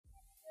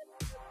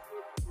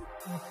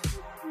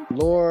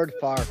Lord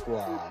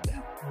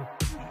Farquaad.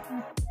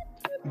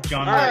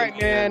 John. All right,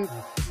 man.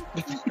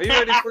 Are you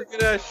ready for a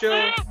good ass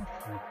show?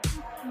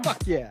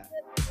 Fuck yeah.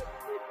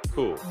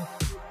 Cool.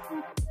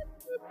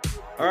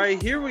 All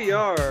right, here we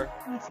are.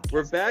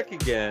 We're back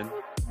again.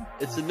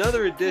 It's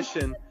another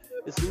edition.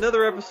 It's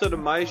another episode of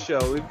my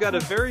show. We've got a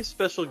very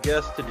special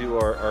guest to do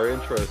our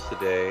intros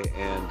today,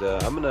 and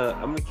I'm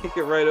gonna kick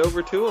it right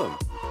over to him.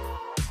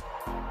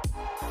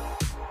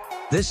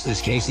 This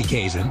is Casey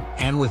Kazin,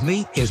 and with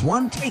me is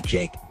one take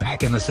Jake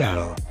back in the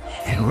saddle.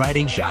 And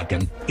riding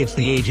shotgun, it's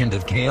the agent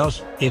of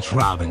chaos, it's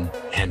Robin.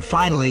 And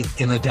finally,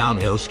 in the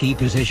downhill ski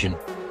position,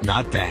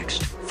 not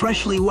vaxxed,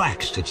 freshly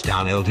waxed, it's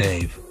Downhill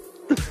Dave.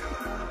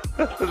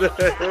 I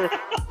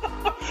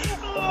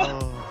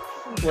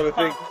want to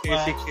thank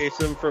Casey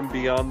Kasem from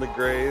Beyond the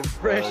Grave.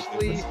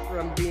 Freshly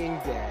from being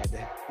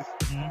dead.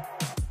 I'm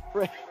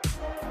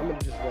going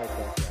to just write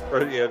that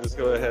down. Yeah, just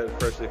go ahead.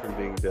 Freshly from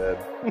being dead.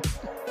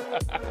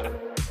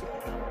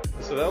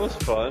 So that was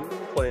fun,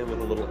 playing with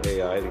a little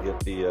AI to get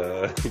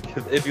the...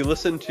 if you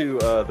listen to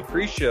the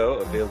pre-show,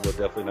 available at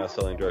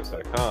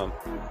definitelynotsellingdrugs.com,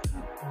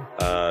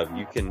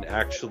 you can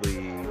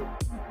actually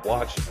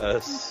watch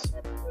us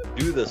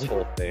do this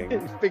whole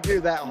thing. Figure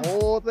that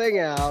whole thing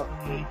out.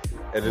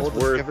 And it's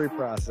worth every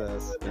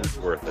process. It's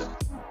worth it.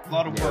 A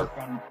lot of work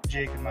on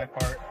Jake and my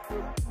part.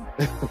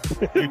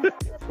 We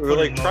were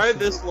like, try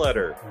this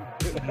letter.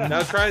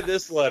 Now try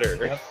this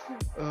letter. Yep.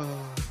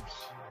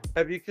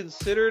 Have you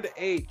considered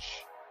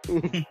H?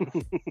 You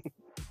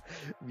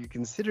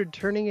considered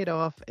turning it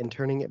off and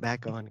turning it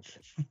back on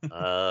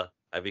again?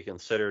 Have you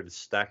considered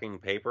stacking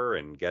paper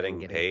and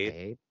getting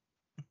paid?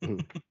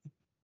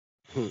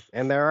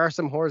 And there are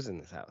some whores in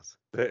this house.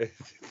 There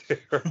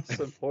are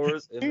some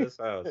whores in this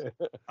house.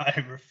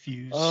 I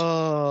refuse.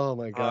 Oh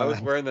my god!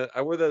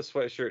 I wore that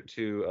sweatshirt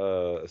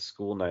to a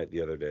school night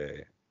the other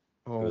day.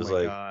 Oh it was my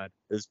like, god!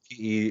 It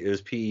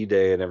was PE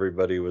day, and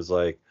everybody was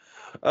like,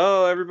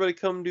 "Oh, everybody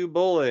come do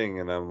bowling,"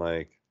 and I'm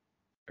like,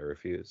 I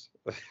refuse.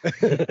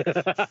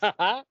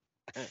 I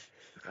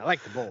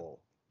like the bowl.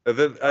 And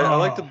then I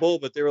like the bowl,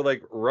 but they were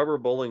like rubber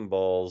bowling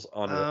balls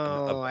on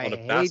a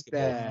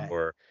basketball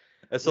floor.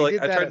 And so we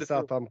like did I tried to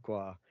South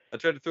Umpqua. I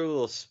tried to throw a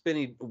little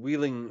spinny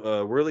wheeling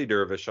whirly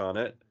dervish on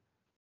it.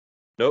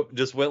 Nope,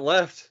 just went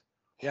left.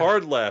 Yeah.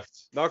 Hard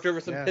left. Knocked over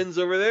some pins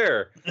over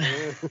there.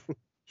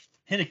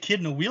 Hit a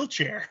kid in a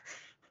wheelchair.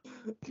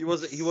 He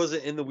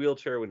wasn't in the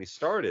wheelchair when he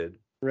started.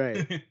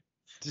 Right.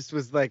 Just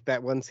was like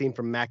that one scene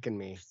from Mac and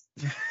Me.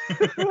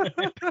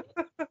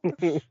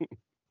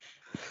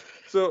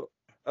 So,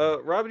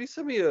 Robin, you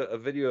sent me a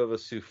video of a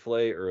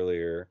souffle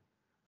earlier.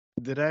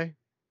 Did I?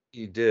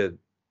 You did.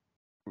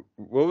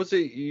 What was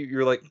it?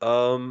 You're like,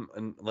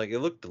 and like it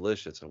looked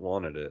delicious. I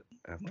wanted it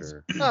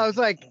after. No, I was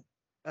like,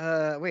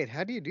 wait,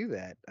 how do you do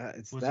that?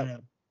 Was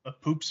it a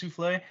poop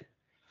souffle?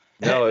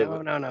 No,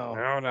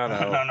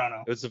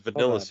 No. It was a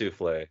vanilla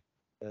souffle.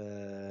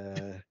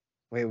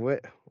 Wait,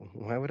 what?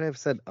 Why would I have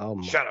said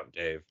Shut up,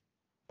 Dave.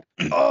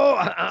 Oh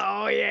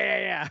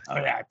yeah. Oh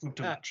yeah, I pooped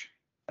too much.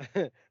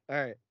 All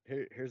right,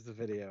 here's the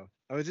video.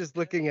 I was just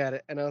looking at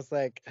it and I was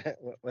like,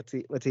 what's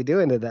he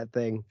doing to that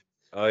thing?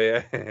 Oh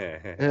yeah.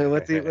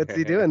 What's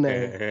he doing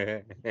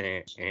there?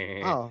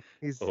 Oh,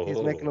 he's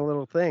making a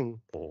little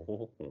thing.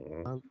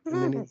 And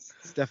then he's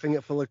stuffing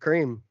it full of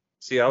cream.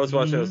 See, I was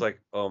watching. I was like,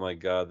 oh my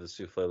god, the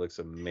souffle looks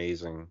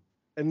amazing.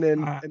 And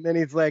then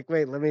he's like,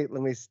 wait, let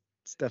me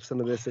stuff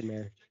some of this in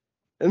there.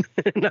 And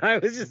I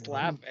was just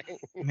laughing.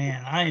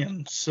 Man, I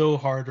am so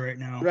hard right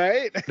now.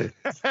 Right?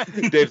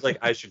 Dave's like,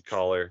 I should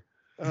call her.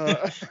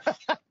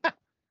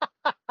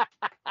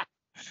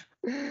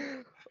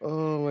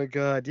 Oh my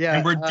god, yeah.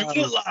 And we're doing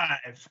it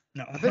live.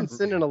 No. I've been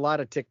sending a lot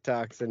of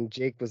TikToks and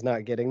Jake was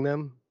not getting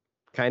them.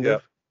 Kind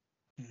of.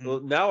 Well,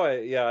 now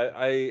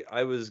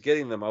I was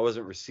getting them. I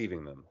wasn't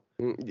receiving them.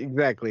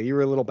 Exactly. You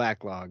were a little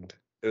backlogged.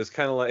 It was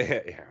kind of like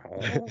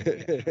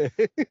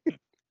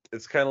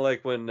it's kind of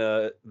like when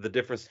the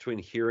difference between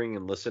hearing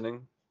and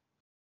listening.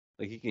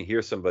 Like you can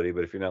hear somebody,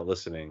 but if you're not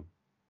listening,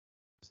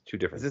 it's two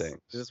different things.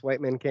 Is this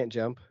White Men Can't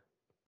Jump?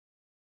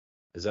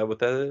 Is that what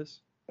that is?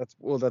 That's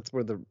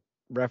where the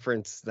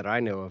reference that I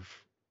know of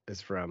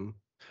is from.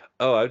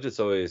 Oh, I just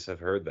always have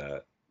heard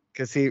that.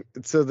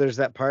 So there's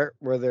that part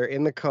where they're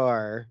in the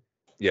car.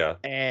 Yeah.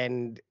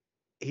 And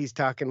he's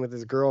talking with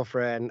his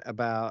girlfriend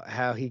about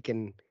how he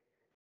can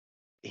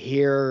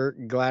hear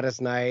Gladys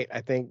Knight.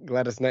 I think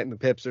Gladys Knight and the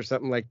Pips or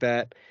something like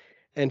that.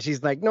 And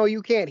she's like, no,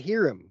 you can't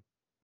hear him.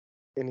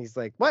 And he's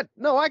like, what?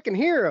 No, I can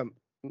hear him.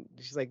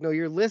 She's like, no,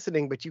 you're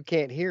listening, but you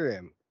can't hear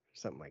him.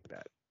 Something like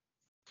that.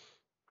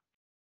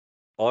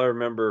 All I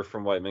remember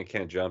from White Men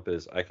Can't Jump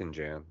is I Can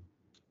Jam.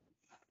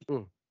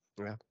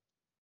 Yeah.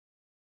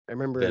 I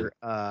remember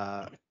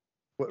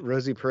what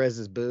Rosie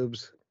Perez's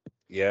boobs.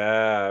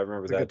 Yeah, I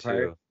remember that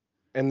too.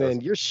 And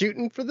then you're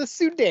shooting for the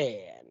Sudan.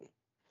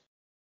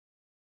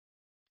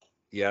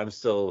 Yeah, I'm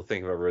still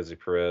thinking about Rosie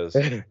Perez.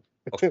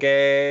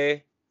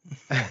 Okay.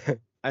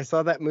 I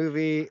saw that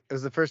movie. It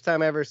was the first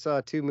time I ever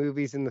saw two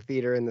movies in the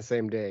theater in the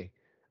same day.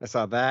 I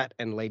saw that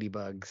and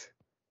Ladybugs.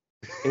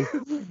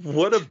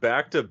 What a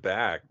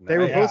back-to-back. They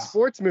were Nice. Yeah. both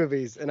sports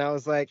movies, and I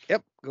was like,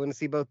 "Yep, going to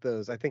see both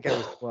those." I think I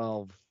was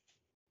 12.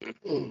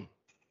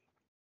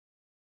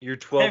 You're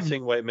 12 I've-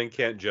 seeing white men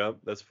can't jump.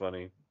 That's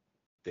funny.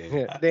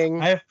 Dang.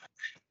 Ding. I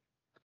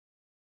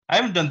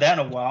haven't done that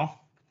in a while.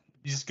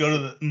 You just go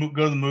to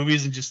the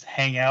movies and just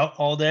hang out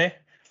all day.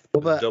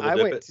 Well, but Double I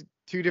dip went it? to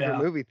two different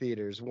Yeah. movie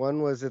theaters.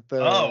 One was at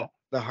the Oh.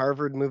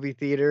 Harvard movie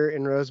theater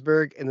in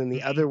Roseburg, and then the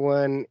Mhm. other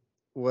one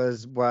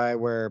was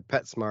where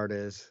PetSmart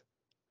is.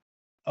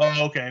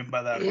 Oh, okay.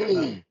 By that.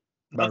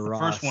 By That's the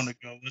first one Ross.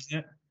 to go,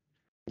 wasn't it?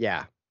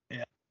 Yeah,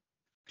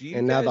 Do you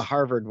and now the guys-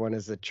 Harvard one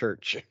is a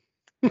church.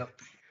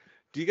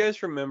 Do you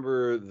guys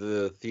remember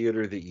the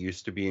theater that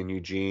used to be in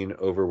Eugene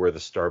over where the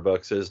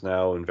Starbucks is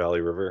now in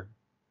Valley River?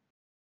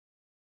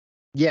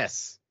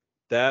 Yes,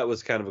 That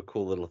was kind of a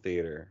cool little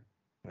theater.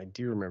 I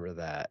do remember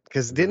that.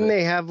 Because Remember didn't that?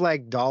 they have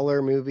like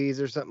dollar movies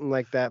or something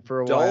like that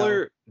for a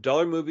while?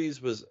 Dollar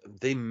Movies was,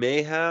 they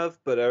may have,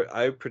 but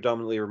I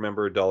predominantly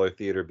remember Dollar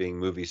Theater being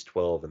Movies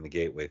 12 in the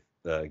Gateway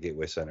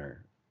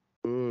Center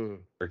Mm,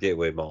 or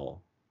Gateway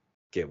Mall.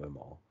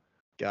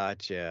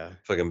 gotcha.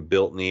 Fucking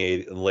built in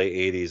the late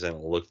 80s and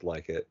it looked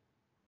like it.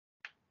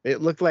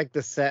 It looked like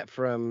the set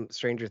from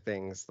Stranger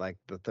Things, like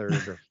the third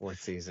or fourth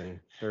season.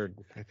 Third,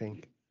 I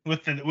think.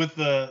 With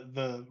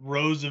the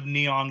rows of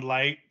neon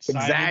light.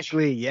 Signage.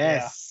 Exactly.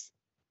 Yes.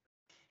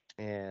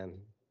 And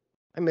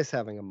I miss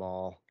having a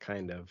mall,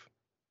 kind of.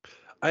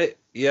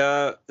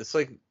 It's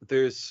like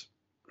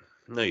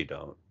no, you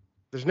don't.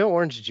 There's no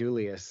Orange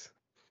Julius.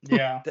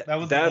 Yeah, that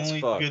was the That's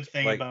only fucked. good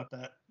thing Like- about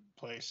that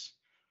place.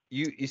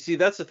 You see,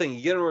 that's the thing.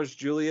 You get an Orange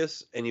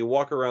Julius and you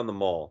walk around the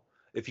mall.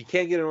 If you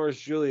can't get an Orange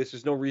Julius,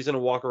 there's no reason to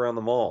walk around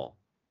the mall.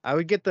 I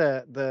would get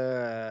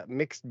the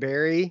mixed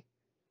berry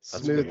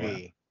That's a good one.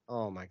 smoothie.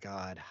 Oh my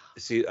god.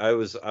 See, I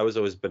was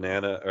always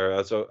banana, or I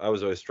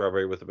was always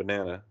strawberry with a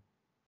banana.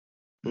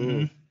 Mm.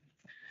 Mhm.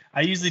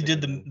 I usually That's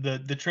a did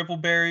good the triple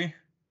berry,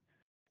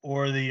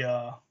 or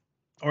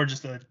or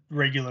just a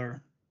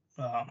regular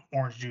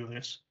orange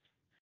Julius.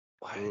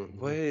 Mhm.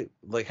 Why,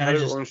 like, Kinda how did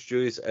just- Orange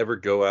Julius ever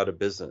go out of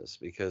business?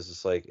 Because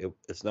it's like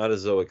it's not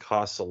as though it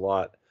costs a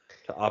lot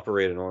to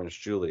operate an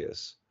Orange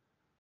Julius.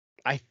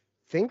 I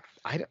think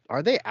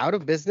are they out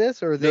of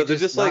business or are they No, they're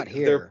just just not like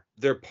here?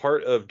 they're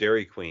part of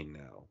Dairy Queen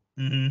now.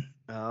 Hmm.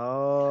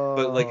 Oh.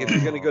 But like, if you're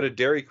gonna go to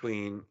Dairy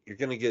Queen, you're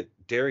gonna get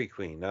Dairy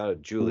Queen, not a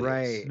Julius.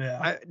 right, Yeah.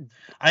 I'm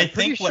I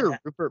pretty think sure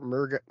Rupert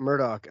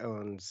Murdoch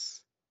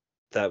owns.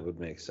 That would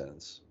make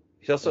sense.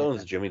 He also Yeah.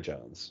 owns Jimmy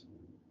John's.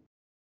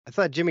 I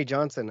thought Jimmy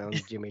Johnson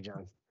owns Jimmy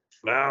Johnson.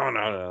 No.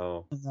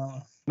 No,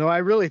 No, I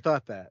really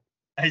thought that.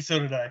 so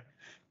did I.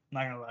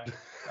 Not gonna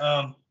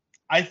lie.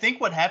 I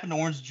think what happened to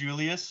Orange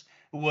Julius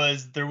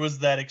was there was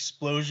that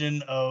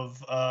explosion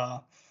of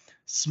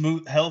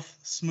smooth health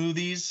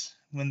smoothies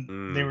when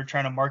they Mm. were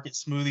trying to market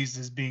smoothies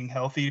as being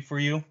healthy for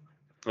you.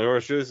 And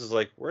Orange Julius is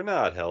like, we're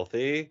not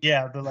healthy.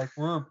 Yeah, they're like,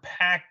 we're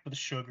packed with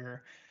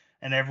sugar,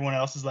 and everyone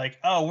else is like,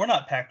 oh, we're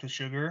not packed with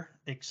sugar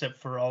except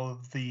for all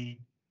of the,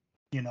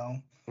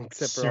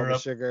 Except for all the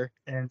syrup sugar.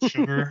 and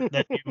sugar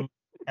that you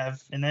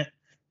have in it.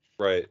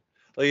 Right.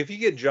 Like, if you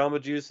get Jamba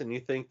Juice and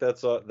you think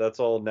that's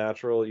all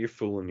natural, you're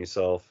fooling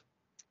yourself.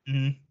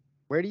 Hmm.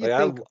 Where do you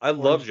Like, think I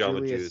love Orange Jamba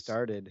Julius Juice.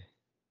 started?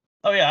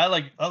 Oh yeah,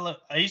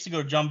 I used to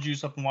go to Jamba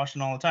Juice up in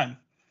Washington all the time.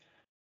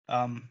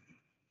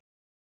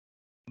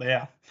 But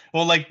yeah,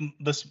 well, like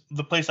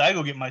the place I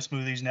go get my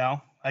smoothies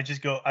now, I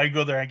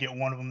go there, I get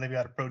one of them. They've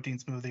got a protein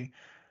smoothie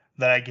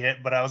that I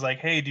get, but I was like,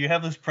 hey, do you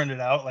have this printed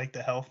out, like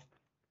the health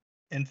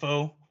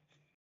info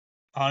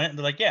on it? And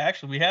they're like, yeah,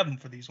 actually, we have them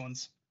for these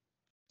ones.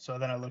 So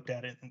then I looked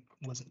at it and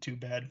it wasn't too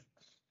bad.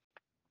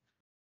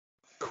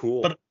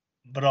 Cool.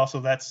 But also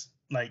that's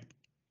like,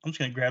 I'm just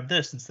gonna grab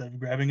this instead of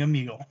grabbing a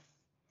meal.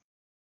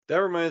 That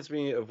reminds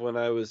me of when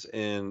I was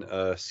in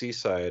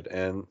Seaside,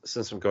 and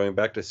since I'm going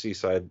back to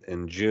Seaside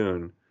in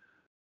June,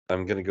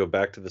 I'm gonna go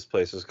back to this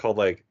place. It's called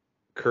like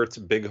Kurt's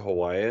Big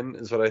Hawaiian,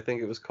 is what I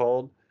think it was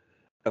called.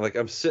 And like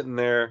I'm sitting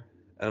there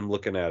and I'm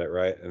looking at it,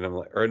 right? And I'm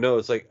like, or no,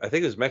 it's like I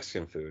think it was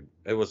Mexican food.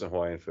 It wasn't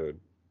Hawaiian food.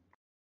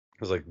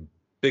 It was like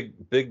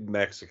big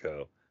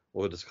Mexico.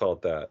 We'll just call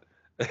it that.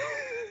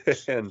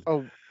 And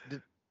Oh,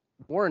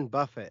 Warren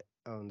Buffett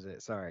owns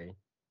it. Sorry.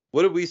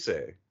 what did we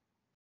say?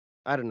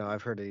 I don't know.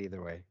 I've heard it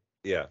either way.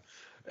 Yeah.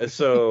 And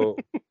so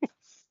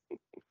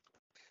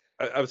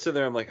I'm sitting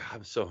there, I'm like,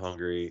 I'm so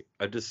hungry.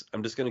 I'm just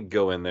gonna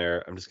go in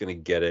there. I'm just gonna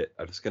get it.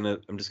 I'm just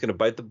gonna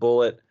bite the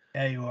bullet.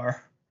 Yeah, you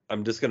are.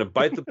 I'm just gonna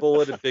bite the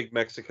bullet at Big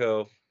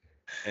Mexico,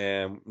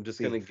 and I'm just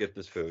gonna get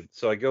this food.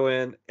 So I go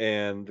in,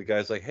 and the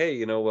guy's like,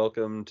 hey,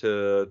 welcome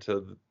to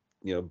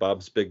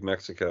Bob's Big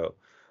Mexico.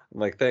 I'm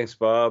like, thanks,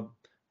 Bob.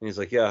 And he's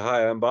like, yeah,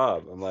 hi, I'm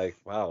Bob. I'm like,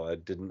 wow, I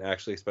didn't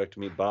actually expect to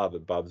meet Bob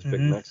at Bob's Big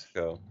Mhm.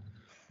 Mexico.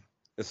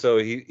 And so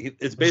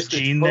it's basically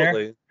Gene there?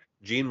 Chipotle.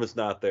 Gene was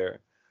not there.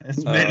 This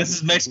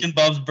is Mexican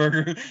Bob's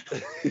Burger.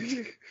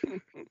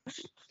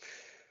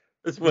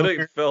 That's what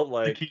it felt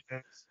like.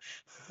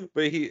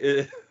 But he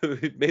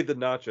made the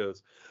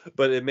nachos,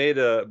 but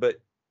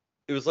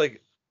it was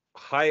like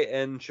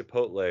high-end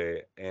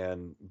Chipotle,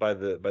 and by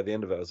the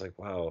end of it, I was like,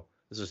 wow,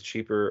 this is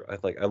cheaper. I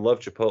love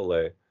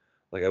Chipotle.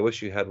 Like, I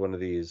wish you had one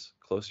of these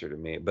closer to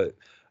me. But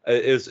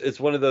it's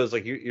one of those,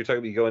 like, you're talking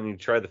about, you go in and you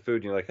try the food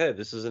and you're like, hey,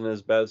 this isn't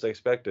as bad as I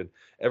expected.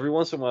 Every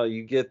once in a while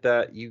you get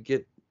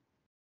the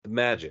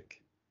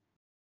magic.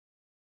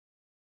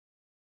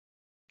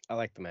 I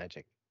like the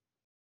magic.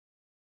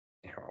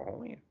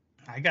 Oh, yeah.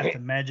 I got the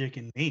magic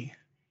in me.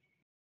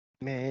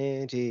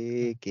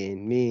 Magic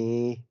in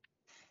me.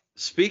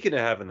 Speaking of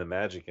having the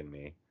magic in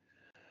me,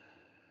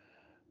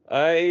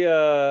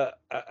 I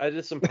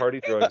did some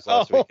party drugs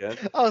last weekend.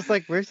 I was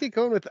like, where's he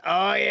going with?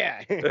 Oh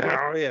yeah.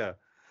 Oh yeah.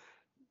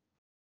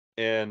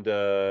 And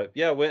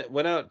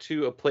went out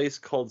to a place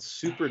called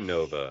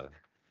Supernova,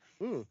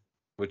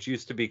 which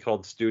used to be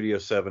called Studio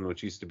 7,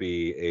 which used to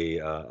be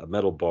a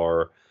metal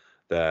bar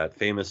that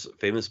famous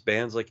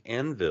bands like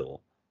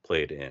Anvil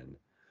played in.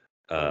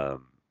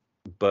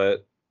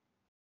 But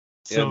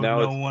So now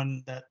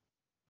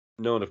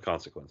no one of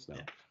consequence now.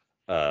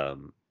 Yeah.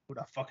 Who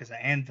the fuck is an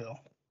Anvil?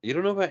 You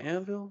don't know about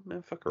Anvil?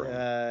 Man, fuck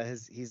around.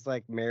 He's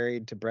like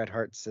married to Bret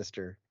Hart's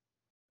sister.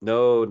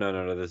 No.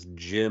 That's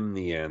Jim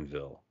the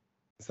Anvil.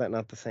 Is that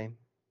not the same?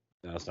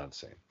 No, it's not the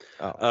same.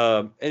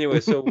 Oh. Anyway,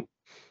 so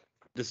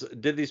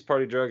did these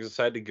party drugs,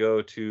 decided to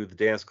go to the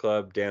dance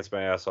club, dance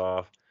my ass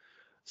off.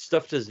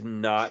 Stuff does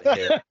not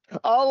hit.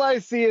 All I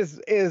see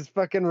is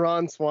fucking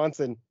Ron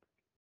Swanson.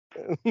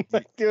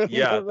 That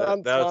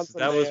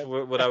was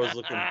what I was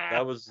looking.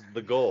 That was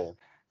the goal.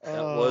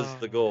 That was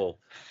the goal.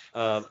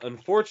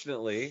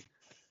 Unfortunately,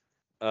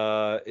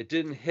 it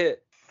didn't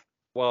hit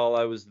while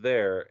I was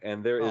there,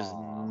 and there is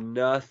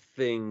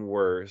nothing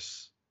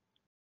worse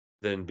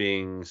than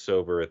being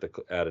sober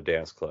at a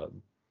dance club.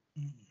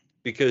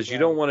 Because you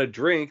don't want to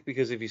drink,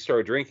 because if you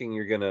start drinking,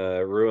 you're going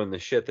to ruin the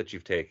shit that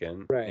you've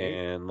taken. Right.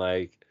 And,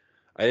 like,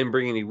 I didn't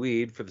bring any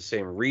weed for the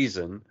same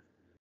reason.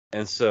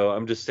 And so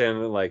I'm just standing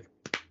there like,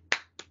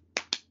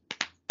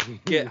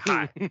 get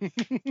high.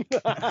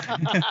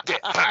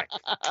 Get high.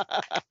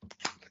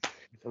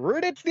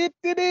 Let's get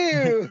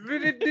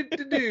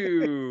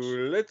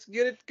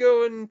it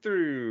going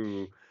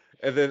through.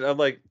 And then I'm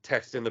like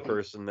texting the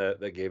person that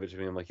gave it to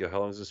me. I'm like, yo,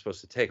 how long is this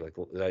supposed to take? Like,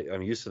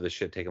 I'm used to this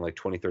shit taking like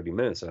 20, 30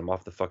 minutes and I'm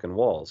off the fucking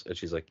walls. And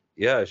she's like,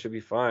 yeah, it should be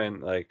fine.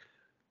 Like,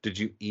 did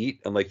you eat?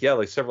 I'm like, yeah,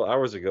 like several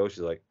hours ago. She's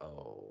like,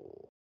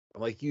 oh.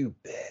 I'm like, you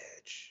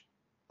bitch.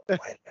 Why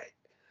did I?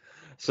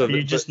 So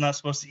you're just not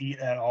supposed to eat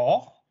at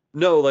all?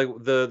 No, like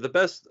the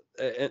best,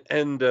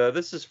 and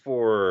this is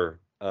for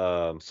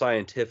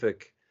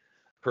scientific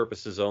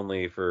purposes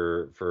only,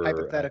 for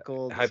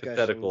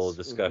hypothetical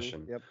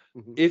discussion. Mm-hmm. Yep.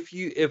 Mm-hmm.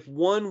 If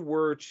one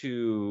were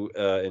to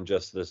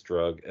ingest this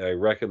drug, I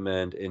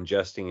recommend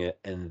ingesting it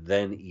and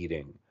then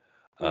eating.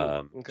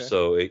 Okay.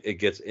 So it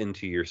gets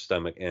into your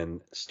stomach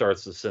and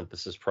starts the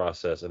synthesis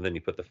process, and then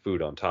you put the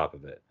food on top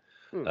of it.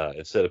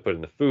 Instead of putting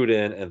the food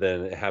in and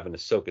then having to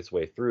soak its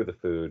way through the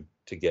food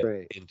to get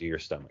into your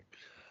stomach.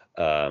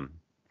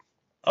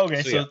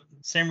 Okay, so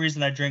same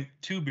reason I drink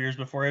 2 beers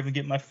before I even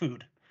get my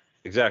food.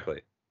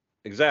 Exactly.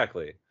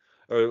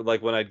 Or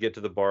like when I'd get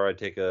to the bar, I'd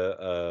take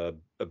a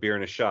beer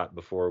and a shot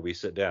before we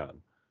sit down.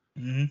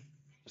 Mm-hmm.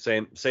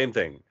 Same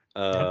thing.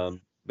 But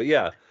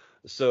yeah,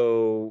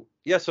 so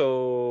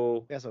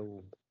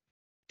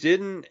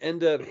didn't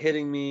end up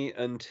hitting me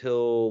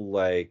until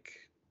like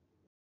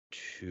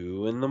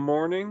 2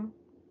 a.m.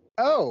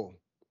 Oh.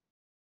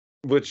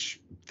 Which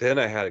then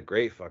I had a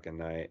great fucking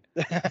night.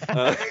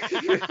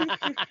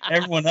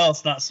 Everyone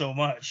else, not so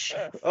much.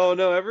 Oh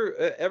no,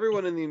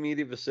 everyone in the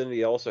immediate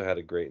vicinity also had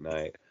a great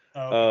night.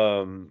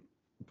 Okay.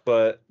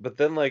 But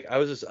then like I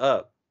was just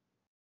up.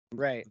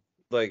 Right.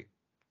 Like,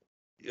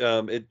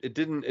 it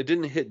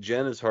didn't hit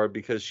Jen as hard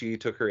because she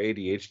took her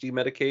ADHD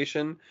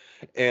medication,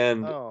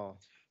 and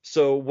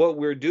so what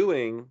we're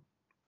doing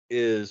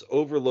is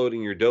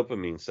overloading your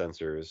dopamine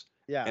sensors.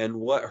 Yeah. And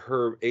what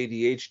her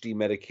ADHD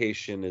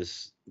medication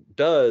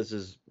does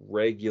is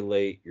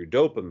regulate your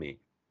dopamine.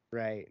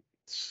 Right.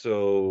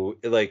 So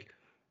like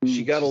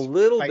she got a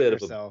little bit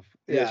of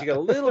she got a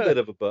little bit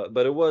of a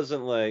but it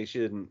wasn't like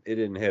it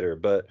didn't hit her.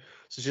 But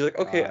so she's like,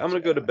 okay, I'm gonna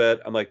go to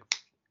bed. I'm like,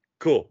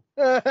 cool.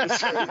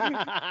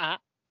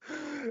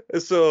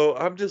 So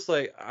I'm just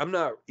like, I'm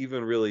not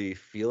even really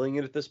feeling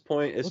it at this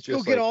point. Let's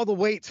just go get all the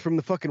weights from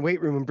the fucking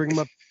weight room and bring them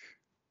up.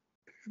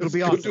 It'll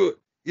be awesome. Do it.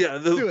 Yeah,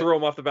 they'll throw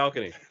them off the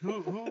balcony.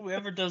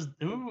 Whoever does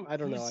I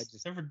don't know. I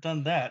just never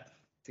done that.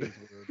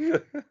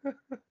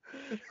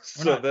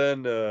 So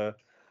then,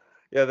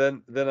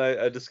 then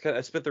I just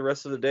I spent the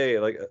rest of the day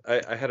like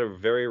I had a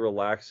very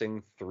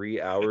relaxing 3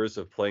 hours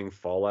of playing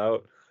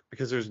Fallout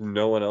because there's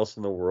no one else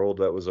in the world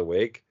that was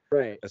awake.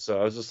 Right. And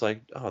so I was just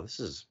like, oh, this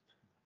is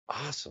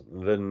awesome.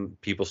 And then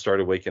people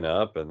started waking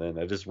up, and then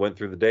I just went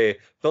through the day.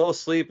 Fell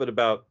asleep at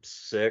about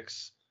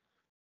 6.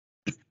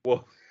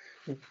 Well,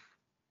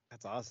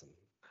 that's awesome.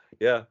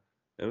 Yeah,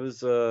 it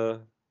was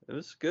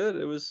good.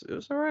 It was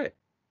all right.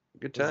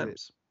 Good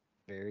times.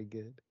 Very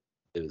good.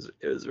 It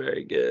was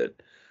very good.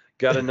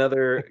 Got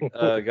another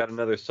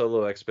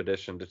solo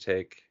expedition to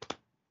take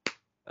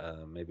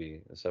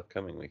maybe this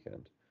upcoming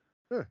weekend.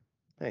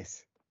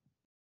 Nice.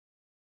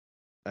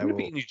 I'm gonna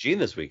be in Eugene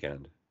this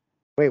weekend.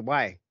 Wait,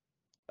 why?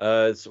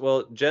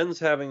 Well, Jen's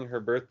having her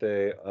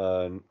birthday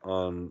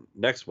on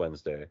next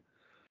Wednesday.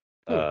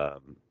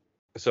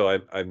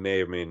 So I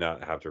may or may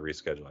not have to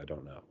reschedule. I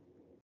don't know.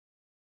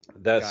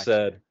 That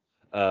said,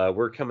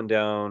 we're coming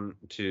down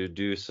to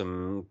do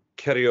some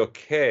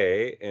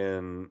karaoke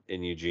in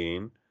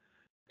Eugene,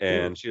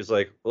 and she was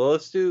like, "Well,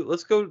 let's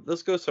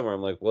go somewhere."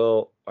 I'm like,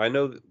 "Well, I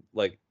know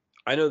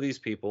these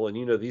people, and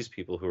you know these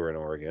people who are in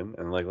Oregon,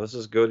 and like, let's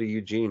just go to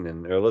Eugene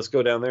or let's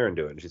go down there and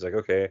do it." And she's like,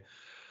 "Okay."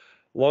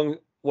 One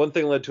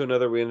thing led to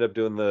another. We ended up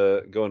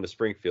going to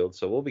Springfield,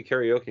 so we'll be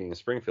karaokeing in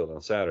Springfield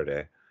on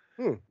Saturday.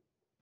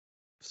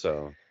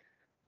 So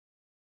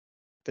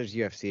there's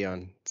UFC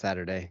on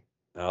Saturday.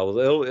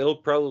 It'll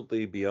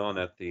probably be on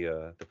at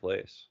the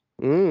place.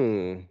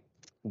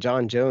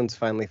 John Jones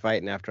finally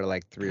fighting after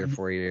like 3 or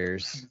 4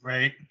 years.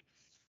 Right.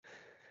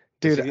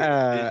 Dude, did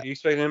you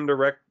expect him to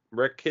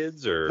wreck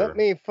kids or? Let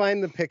me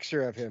find the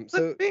picture of him.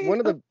 So one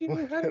of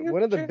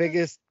the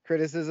biggest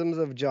criticisms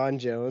of John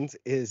Jones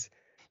is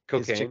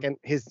cocaine.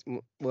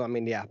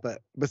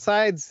 But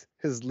besides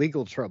his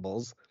legal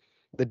troubles,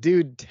 the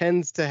dude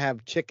tends to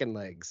have chicken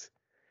legs.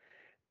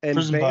 And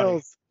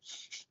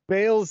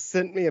Bales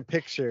sent me a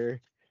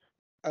picture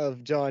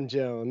of John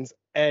Jones,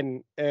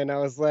 and I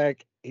was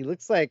like, he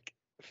looks like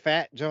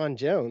fat John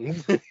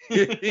Jones.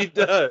 He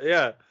does,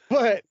 yeah.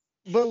 But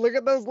look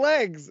at those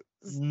legs.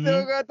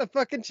 Still got the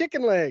fucking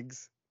chicken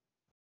legs.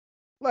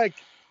 Like,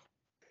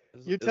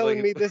 you're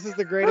telling me this is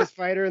the greatest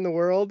fighter in the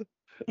world?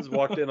 He's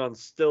walked in on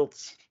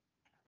stilts.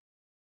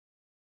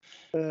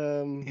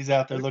 He's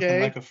out there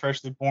looking like a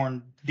freshly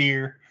born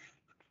deer.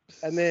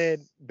 And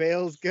then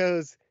Bales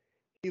goes,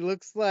 he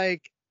looks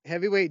like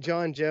heavyweight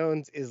John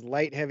Jones is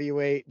light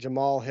heavyweight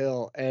Jamal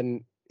Hill,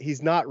 and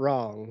he's not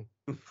wrong.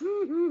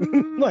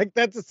 Like,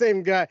 that's the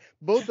same guy.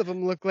 Both of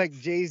them look like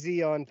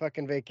Jay-Z on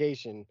fucking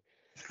vacation.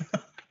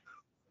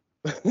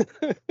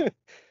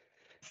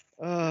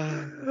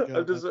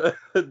 I'm just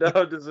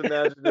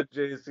imagining a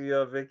Jay-Z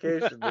on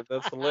vacation.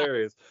 That's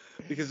hilarious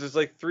because there's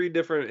like 3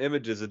 different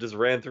images that just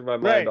ran through my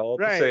mind all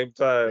at the same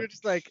time. You're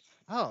just like,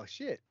 oh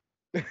shit.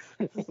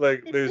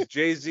 Like, there's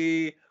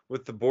Jay-Z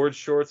with the board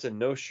shorts and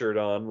no shirt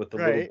on with the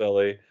little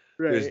belly.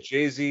 There's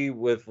Jay-Z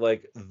with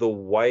like the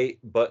white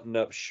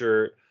button-up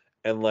shirt,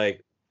 and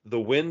like the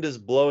wind is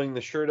blowing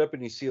the shirt up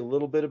and you see a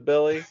little bit of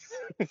belly.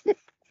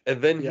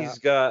 And then he's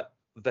got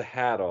the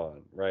hat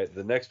on, right?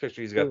 The next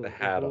picture he's got the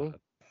hat on,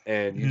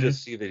 and you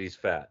just see that he's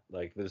fat.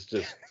 Like, there's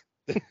just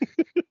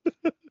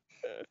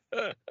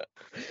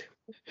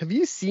Have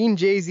you seen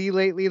Jay-Z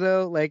lately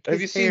though? Like, have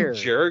you seen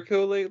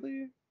Jericho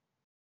lately?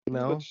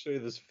 No. Let's show you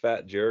this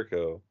fat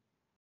Jericho.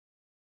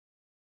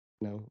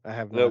 No, I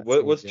have not.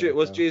 No, what's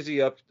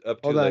Jay-Z up to?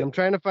 Hold on, I'm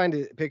trying to find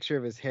a picture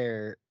of his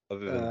hair.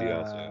 Other than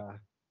Beyonce.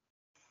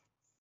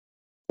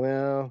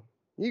 Well,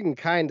 you can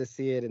kind of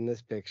see it in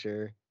this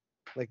picture.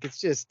 Like,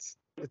 it's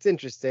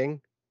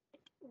interesting.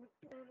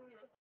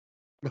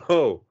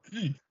 Oh.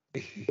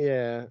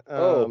 Yeah.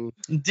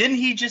 Didn't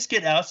he just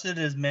get ousted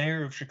as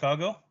mayor of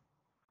Chicago?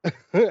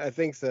 I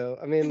think so.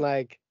 I mean,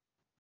 like,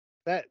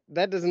 that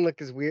doesn't look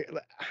as weird.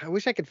 I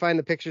wish I could find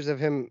the pictures of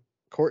him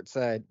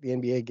courtside the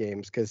NBA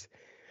games, because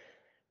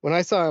when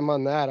I saw him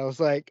on that, I was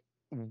like,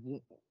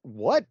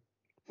 what?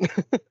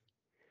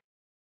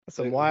 That's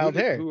some wild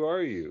hair. Who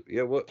are you?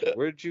 Yeah,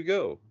 where did you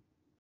go?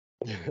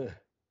 Oh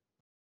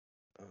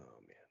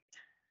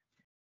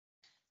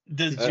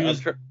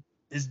man.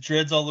 His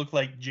dreads all look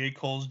like J.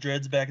 Cole's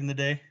dreads back in the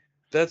day?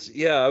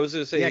 I was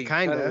gonna say, yeah, he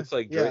kind of looks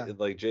like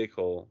J.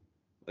 Cole,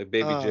 like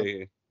Baby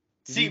J.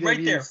 See,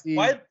 right there.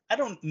 Why? I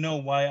don't know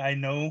why I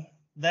know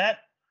that.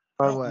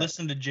 I don't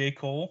listen to J.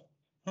 Cole.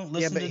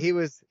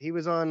 He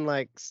was on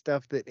like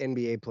stuff that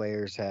NBA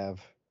players have,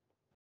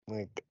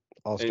 like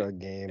All-Star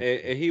Game.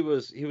 And he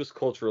was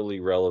culturally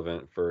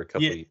relevant for a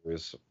couple of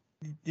years.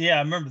 Yeah, I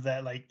remember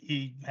that. Like,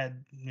 he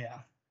had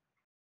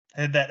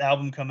that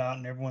album come out,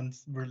 and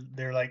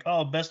they're like,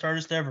 "Oh, best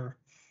artist ever."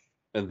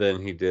 And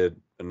then he did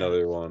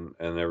another one,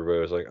 and everybody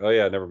was like, "Oh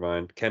yeah, never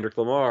mind, Kendrick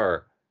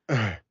Lamar."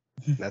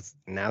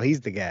 Now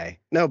he's the guy.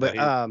 No, but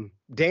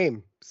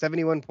Dame,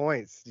 71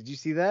 points. Did you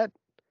see that?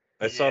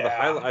 I saw the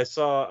highlight. I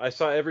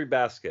saw every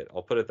basket.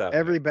 I'll put it that way.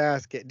 Every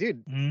basket,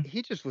 dude.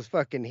 He just was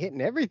fucking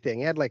hitting everything.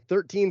 He had like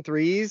 13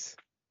 threes.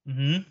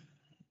 And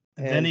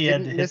then he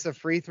had to miss a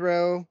free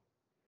throw.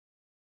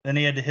 Then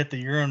he had to hit the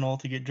urinal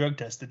to get drug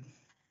tested.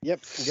 Yep,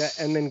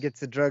 and then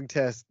gets a drug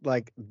test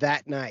like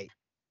that night.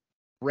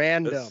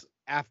 Random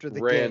after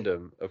the game.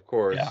 Random, of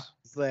course. Yeah.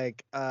 It's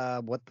like,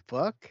 what the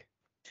fuck?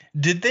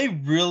 Did they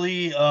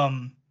really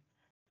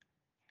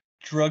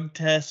drug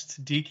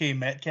test DK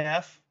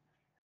Metcalf?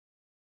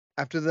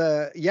 After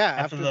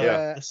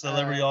the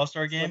Celebrity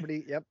All-Star game?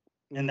 Yep.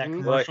 And that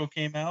commercial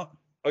came out?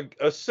 A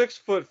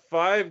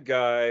 6'5"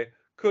 guy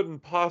couldn't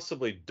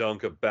possibly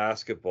dunk a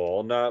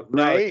basketball. Not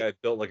like I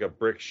built like a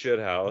brick shit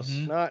house.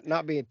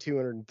 Not being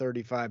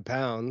 235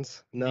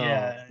 pounds. No.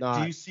 Yeah. Not.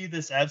 Do you see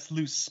this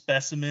absolute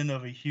specimen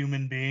of a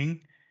human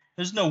being?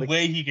 There's no Like-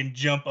 way he can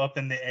jump up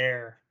in the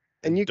air.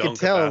 And you could dunk a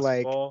tell, like,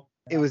 basketball.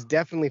 it was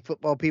definitely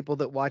football people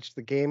that watched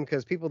the game,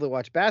 because people that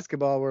watch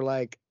basketball were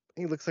like,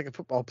 he looks like a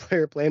football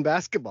player playing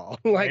basketball.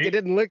 Like, Right. it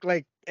didn't look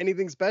like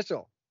anything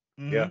special.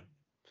 Mhm. Yeah.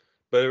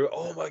 But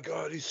oh my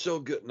god, he's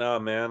so good. Nah,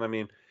 man. I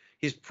mean,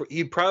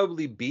 he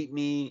probably beat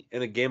me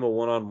in a game of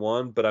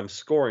 1-on-1, but I'm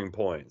scoring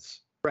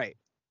points. Right.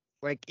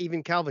 Like,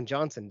 even Calvin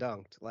Johnson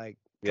dunked. Like,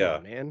 come Yeah.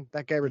 on, man.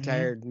 That guy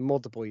retired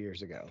multiple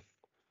years ago.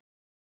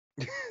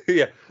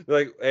 Yeah,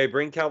 like, hey,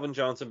 bring Calvin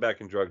Johnson back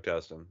and drug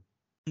test him.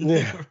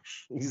 Yeah.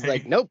 He's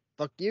like, Right. nope,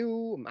 fuck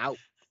you, I'm out.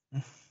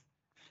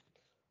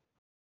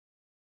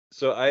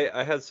 So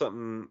I had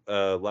something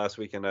last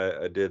weekend.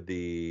 I did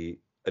the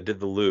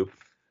loop,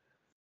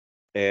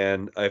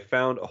 and I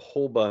found a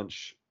whole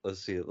bunch.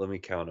 Let's see. Let me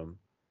count them.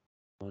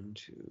 1,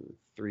 2,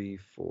 3,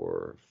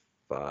 4,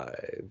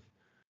 5,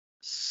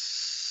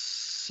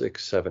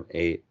 6, 7,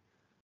 8,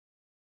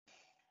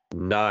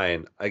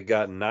 9. I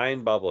got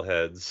 9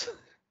 bobbleheads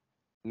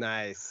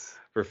Nice.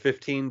 for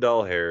 15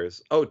 doll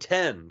hairs. Oh,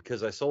 10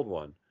 because I sold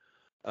one.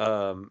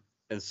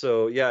 And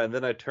so yeah, and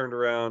then I turned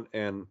around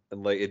and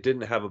like it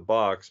didn't have a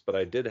box, but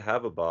I did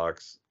have a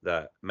box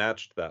that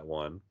matched that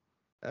one.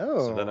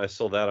 Oh, So then I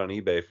sold that on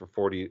eBay for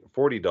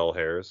 40 doll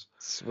hairs.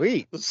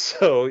 sweet.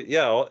 So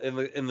yeah,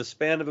 in the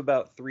span of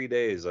about 3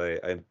 days,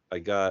 I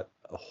got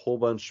a whole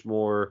bunch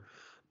more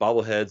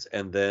bobbleheads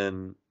and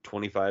then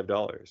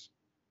 $25.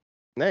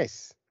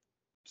 Nice.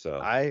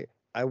 So I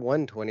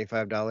won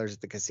 $25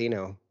 at the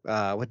casino.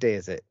 What day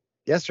is it?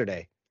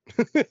 Yesterday.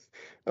 I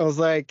was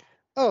like,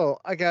 oh,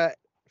 I got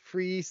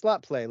free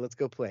slot play. Let's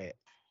go play it.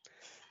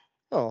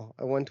 Oh,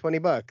 I won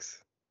 $20.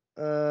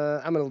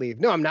 I'm gonna leave.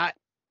 No, I'm not.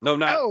 no,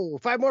 not Oh,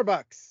 $5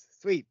 more.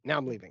 Sweet. Now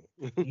I'm leaving.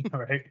 All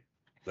right.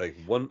 like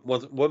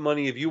what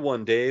money have you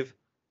won, Dave?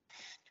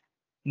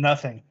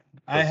 Nothing.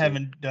 I Pussy.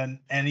 haven't done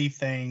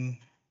anything.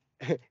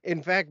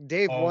 In fact,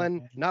 Dave Oh, won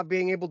man. not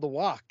being able to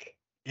walk.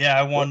 Yeah,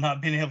 I won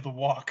not being able to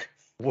walk.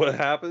 What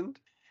happened?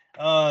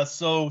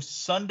 So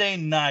Sunday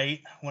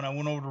night when I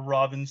went over to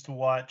Robbins to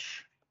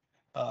watch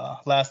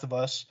Last of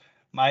Us,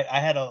 my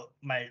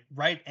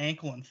right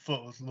ankle and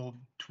foot was a little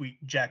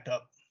jacked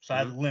up, so I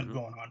had a limp Mhm.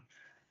 going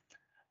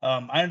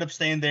on. I ended up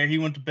staying there. He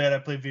went to bed. I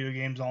played video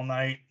games all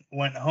night.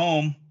 Went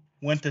home.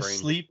 Went to Sprained-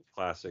 sleep.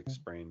 Classic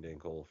sprained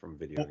ankle from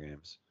video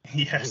games.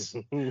 Yes.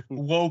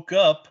 Woke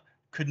up.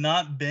 Could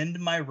not bend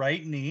my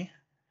right knee.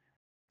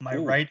 My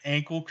Ooh. right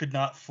ankle could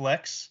not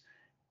flex,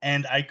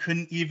 and I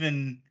couldn't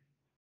even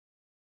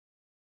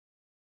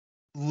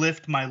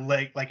lift my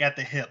leg like at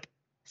the hip.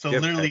 So Do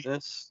you have literally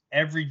tetanus?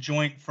 every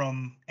joint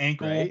from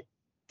ankle Right.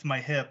 to my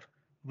hip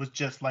was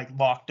just like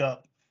locked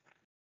up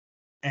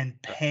and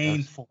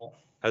painful.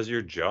 How's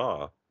your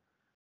jaw?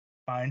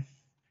 Fine.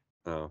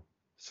 Oh,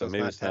 So so it's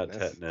maybe not it's not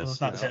tetanus.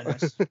 So it's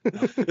not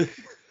No. tetanus.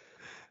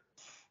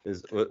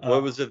 What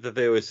Oh. was it that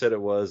they always said it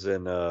was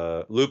in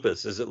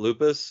lupus? Is it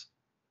lupus?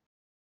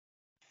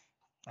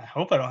 I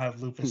hope I don't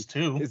have lupus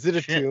too. Is it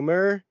a Shit.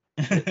 tumor?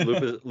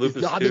 Lupus, It's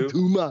lupus not too. a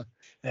tumor.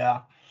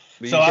 Yeah.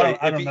 But So you, I don't-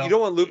 don't- I if don't you know.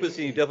 don't want lupus,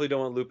 and you definitely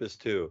don't want lupus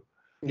too.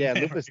 Yeah,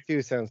 lupus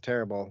 2 sounds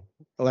terrible.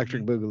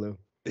 Electric Boogaloo.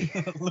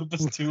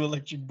 Lupus 2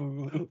 electric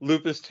boogaloo.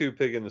 Lupus 2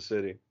 pig in the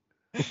city.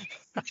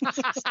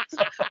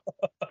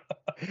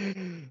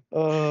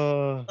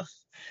 Oh,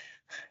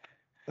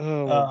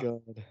 oh my Uh,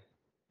 god.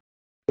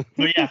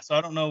 But yeah, so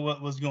I don't know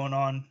what was going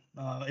on.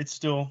 It's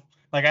still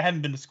like I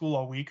haven't been to school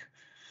all week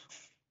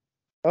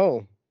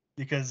Oh,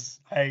 because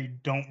I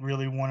don't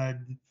really want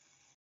to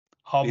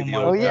hobble Leave the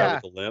my old Oh, guy yeah.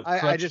 with the limp.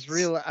 I just crutches.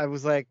 realized, I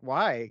was like,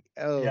 why?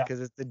 Oh, Yeah. because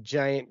it's a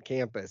giant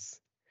campus.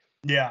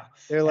 Yeah.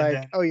 They're And like,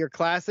 then- oh, your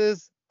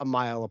classes a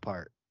mile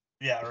apart.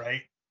 Yeah,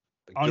 right.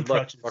 on Good luck,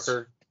 crutches.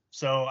 fucker.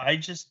 So I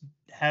just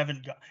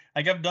haven't got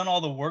like I've done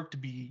all the work to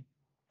be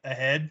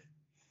ahead.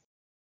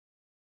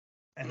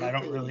 And I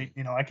don't really,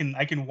 I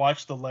can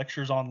watch the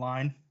lectures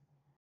online,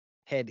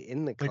 Head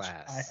in the which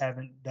class. I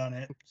haven't done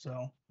it.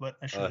 So, but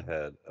I should.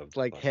 Ahead of It's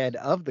like class. head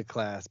of the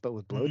class, but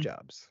with Mhm.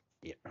 blowjobs.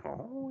 Yeah.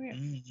 Oh, yeah.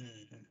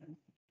 Mm.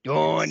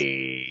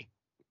 Donnie.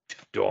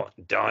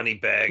 Donnie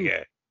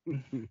Bagger.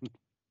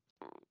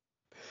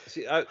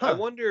 See, I Huh.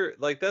 wonder,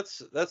 like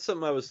that's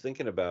something I was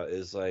thinking about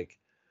is like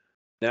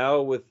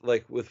now with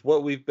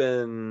what we've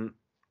gone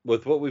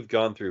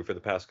through for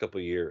the past couple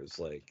of years,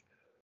 like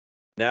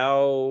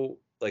now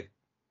like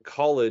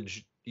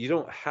college, you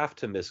don't have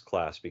to miss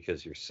class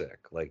because you're sick.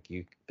 Like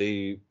you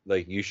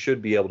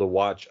should be able to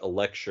watch a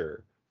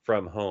lecture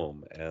from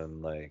home,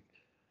 and like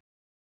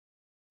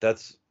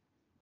that's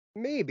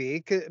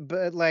Maybe,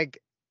 but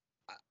like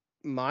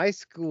my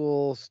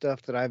school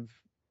stuff that I've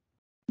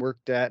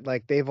worked at,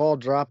 like they've all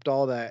dropped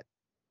all that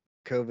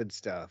COVID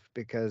stuff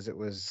because it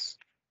was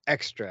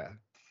extra.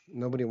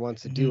 Nobody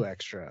wants to do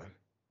extra.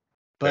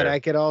 But Fair. I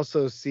could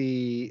also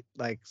see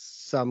like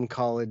some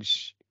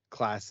college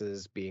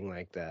classes being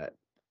like that.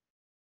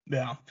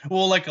 Yeah.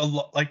 Well, like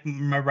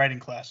my writing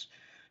class,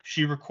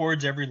 she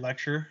records every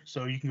lecture,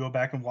 so you can go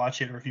back and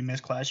watch it, or if you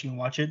miss class, you can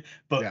watch it.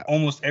 But Yeah.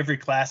 almost every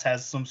class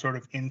has some sort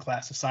of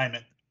in-class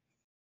assignment.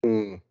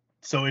 Mm.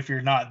 So if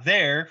you're not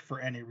there for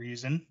any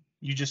reason,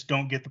 You just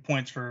don't get the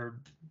points for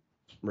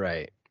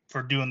Right.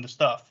 doing the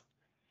stuff.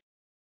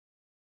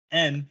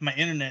 And my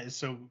internet is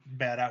so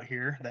bad out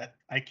here that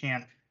I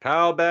can't.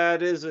 How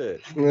bad is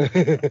it?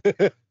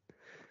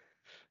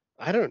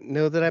 I don't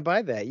know that I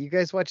buy that. You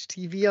guys watch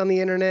TV on the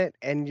internet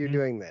and you're Mhm.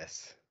 doing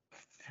this.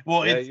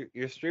 Well, Yeah, it's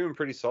you're streaming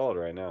pretty solid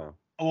right now.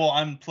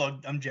 I'm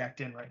jacked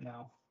in right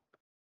now.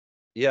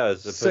 Yeah,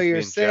 as opposed So to you're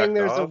being saying jacked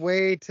there's a off?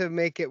 way to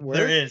make it work?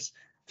 There is.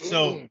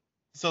 So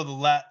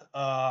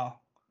the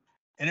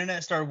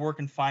internet started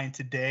working fine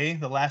today.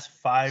 The last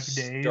 5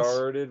 days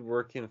Started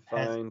working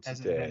fine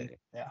hasn't been. today.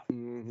 Yeah.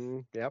 Mm-hmm.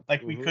 Yep.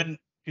 Like we couldn't,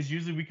 because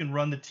usually we can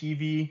run the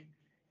TV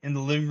in the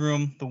living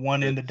room, the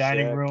one in the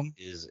dining check room,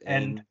 is in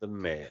and- the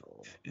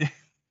mail.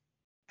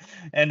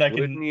 and I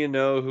Wouldn't can you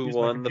know who use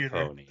my won the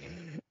computer.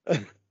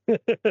 pony?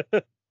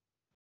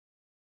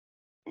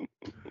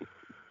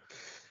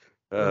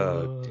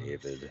 Oh,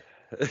 David.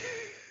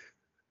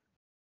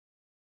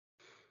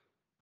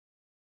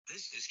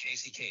 This is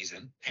Casey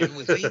Kazin, and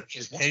with me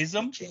is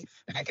Kazem? Jake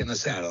back in the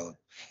saddle.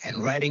 And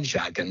riding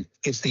shotgun,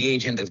 it's the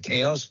agent of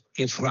chaos,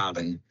 it's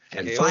Robin.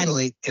 And Chaos?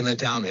 finally, in the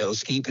downhill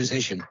ski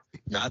position,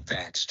 not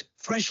vaxxed,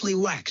 freshly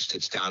waxed,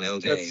 it's Downhill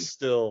Dave. That's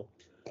still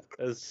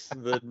as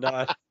the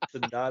not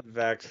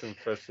vaxxed and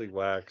freshly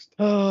waxed.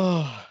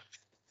 Oh,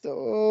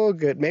 so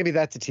good. Maybe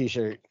that's a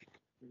t-shirt.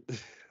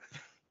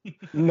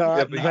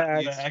 Not but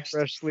vaxxed,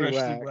 freshly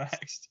waxed.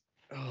 waxed.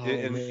 Oh,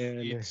 And man.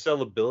 you'd sell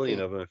 1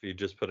 billion of them if you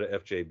just put an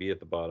FJB at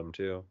the bottom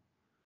too.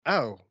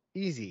 Oh,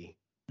 easy.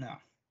 No.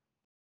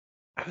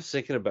 I was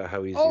thinking about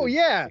how easy. Oh, it is to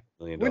yeah. make $1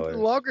 million. Went to the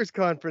loggers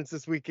conference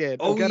this weekend.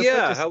 Oh, Got a yeah.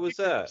 bunch of How was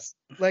that?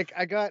 stickers. Like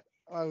I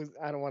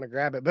don't want to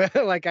grab it, but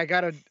like I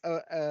got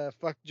a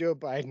fuck Joe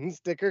Biden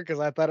sticker because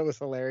I thought it was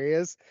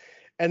hilarious.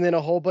 And then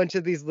a whole bunch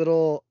of these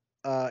little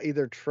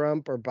either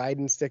Trump or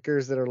Biden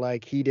stickers that are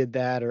like he did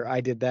that or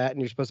I did that,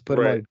 and you're supposed to put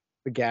them Right. on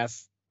the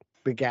gas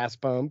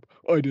pump.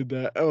 I did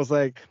that. I was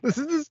like, this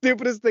is the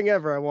stupidest thing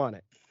ever. I want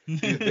it.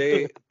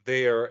 Dude,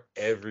 they are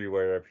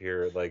everywhere up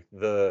here. Like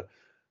Well,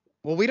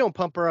 we don't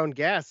pump our own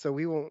gas, so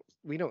we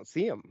don't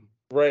see them.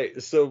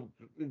 right. So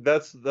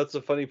that's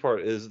the funny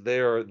part is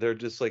they're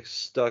just like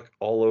stuck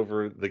all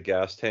over the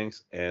gas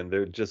tanks and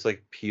they're just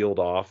like peeled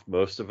off,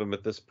 most of them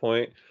at this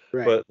point.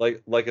 Right. But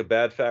like a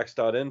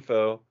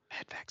badfacts.info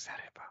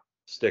Badfacts.info.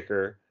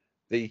 sticker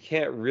that you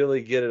can't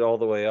really get it all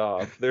the way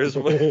off. There's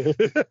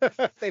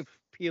They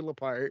peel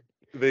apart.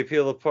 they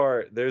peel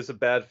apart. There's a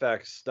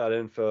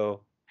badfacts.info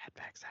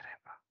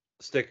Badfacts.info.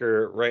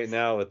 sticker right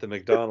now at the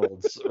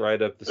McDonald's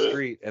right up the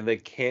street, and they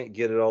can't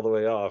get it all the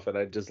way off, and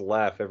I just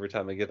laugh every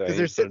time I get there. Because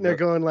they're sitting there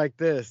going like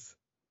this.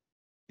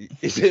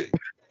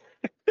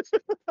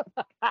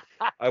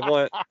 I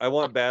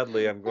want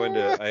badly. I'm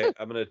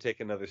gonna take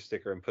another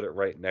sticker and put it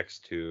right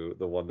next to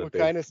the one that What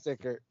kind of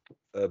sticker?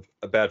 a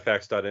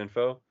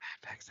badfacts.info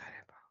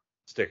Badfacts.info.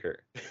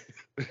 sticker.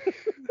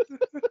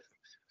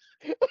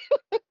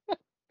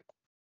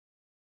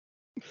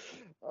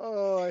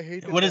 Oh, I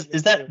hate What is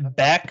that?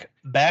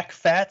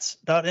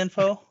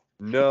 Backfats.info?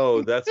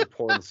 No, that's a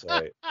porn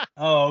site.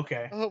 Oh,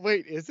 okay. Oh,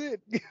 wait, is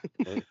it?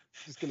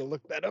 Just gonna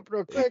look that up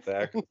real quick.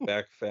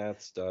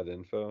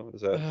 Backfats.info.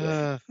 Is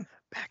that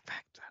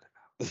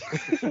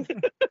Backfacts.info.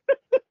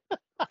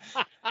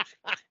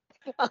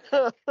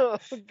 Oh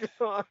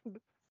God.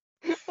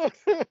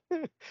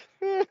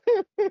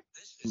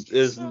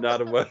 is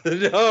not a web?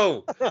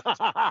 No,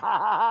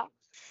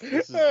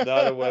 this is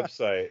not a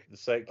website. The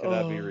site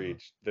cannot be Oh.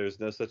 reached. There's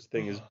no such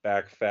thing as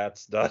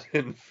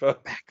backfats.info.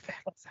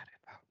 Backfacts.info.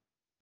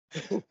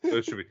 So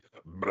it should be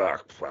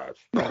backfats.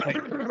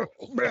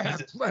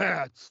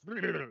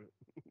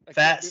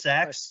 Fat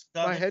sacks.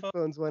 My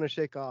headphones want to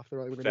shake off. They're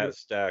like,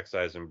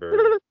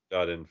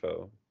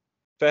 Fatstackseisenberg.info.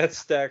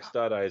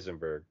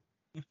 Fatstacks.eisenberg.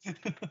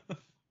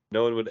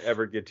 No one would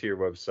ever get to your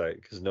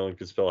website because no one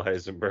can spell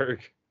Heisenberg.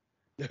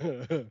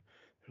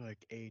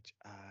 like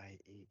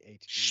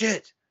H-I-E-H.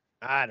 Shit.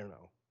 I don't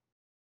know.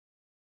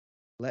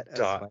 Let us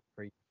Dot. fight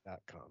for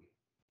you.com.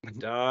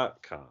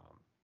 .com.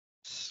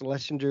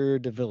 Schlesinger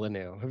de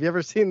Villeneuve. Have you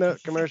ever seen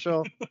that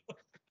commercial?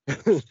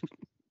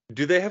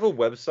 Do they have a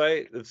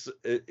website?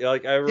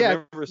 Like I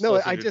remember. No,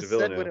 I Schlesinger just de said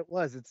Villeneuve. what it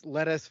was. It's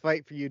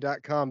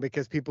letusfightforyou.com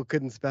because people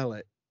couldn't spell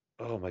it.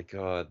 Oh my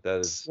god,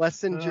 that is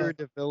Schlesinger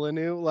de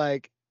Villeneuve,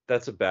 like,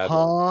 that's a bad one.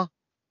 huh?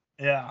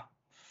 Yeah.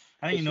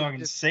 I don't even know I should can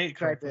just say it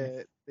Tried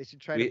correctly. they should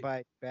try We- to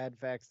buy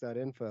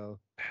badfacts.info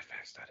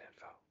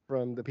Badfacts.info.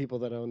 from the people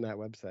that own that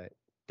website.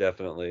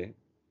 Definitely.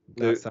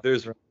 Not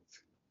There's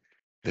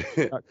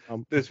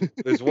Science.com.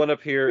 there's one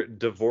up here,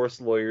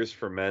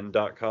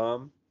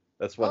 divorcelawyersformen.com.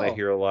 That's one I Oh.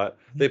 hear a lot.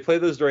 They play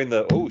those during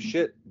the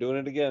doing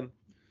it again.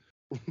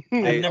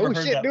 I've never Oh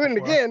heard shit, that doing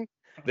before. it again.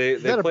 They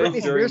Is that a play Britney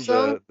them during Spears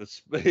song?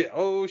 the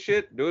oh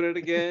shit, doing it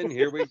again.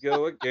 Here we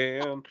go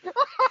again.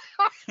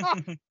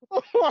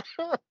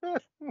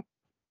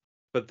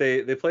 But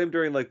they play them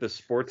during like the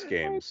sports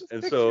games,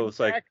 and so it's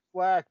like Jack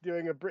Black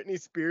doing a Britney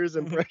Spears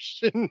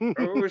impression.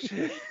 oh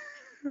shit.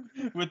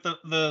 With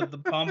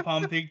the pom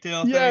pom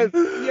pigtail yes,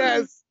 thing.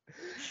 yes.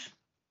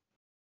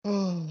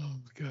 Oh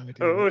god.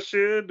 Oh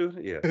shit!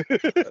 Yeah,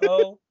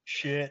 Oh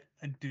shit,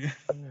 I do.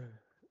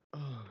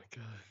 Oh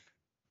god.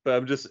 but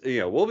I'm just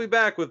we'll be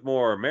back with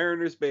more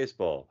Mariners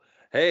baseball.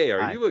 Hey,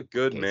 are Hi, you a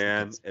good Casey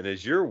man? Kasem. And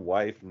is your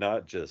wife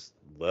not just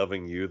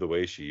loving you the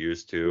way she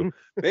used to?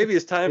 Maybe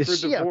it's time Is for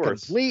she a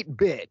divorce. complete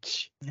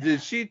bitch?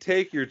 Did she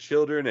take your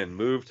children and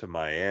move to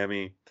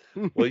Miami?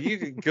 Well, you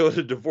could go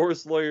to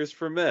Divorce Lawyers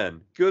for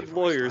Men. Good Divorce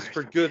lawyers Lawyers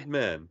for for good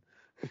men.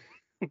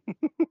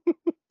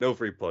 No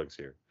free plugs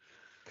here.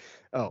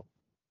 Oh,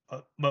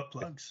 Butt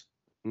plugs.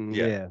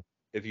 Yeah. yeah.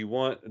 If you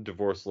want a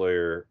divorce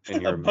lawyer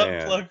and you're A a butt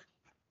man, plug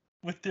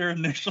with their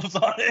initials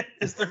on it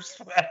is their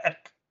swag.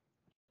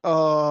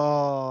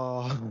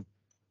 Oh.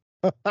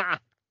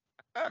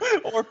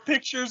 Or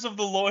pictures of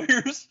the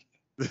lawyers.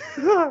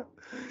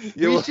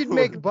 We should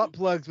make butt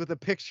plugs with a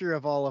picture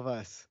of all of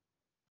us.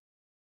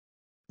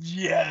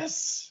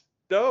 Yes.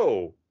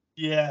 No.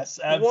 Yes,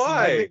 Why? absolutely.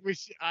 I think we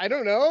should. I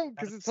don't know,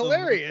 because it's Absolutely.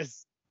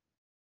 hilarious.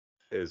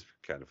 It is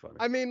kind of funny.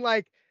 I mean,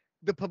 like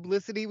the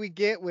publicity we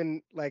get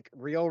when like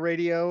Real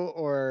Radio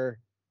or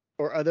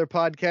other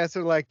podcasts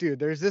are like, dude,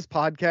 there's this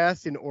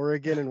podcast in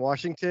Oregon and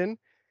Washington.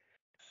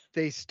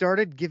 They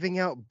started giving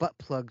out butt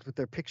plugs with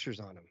their pictures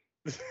on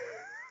them.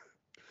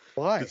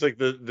 Why? It's like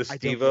the I don't know.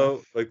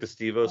 Steve-O, like the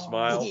Steve-O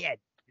smile. Yeah.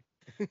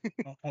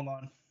 Oh, hold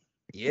on.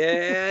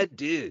 Yeah,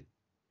 dude.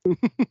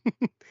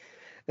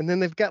 And then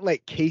they've got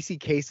like Casey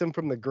Kasem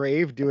from the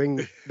grave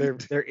doing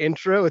their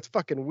intro. It's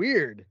fucking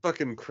weird.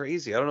 Fucking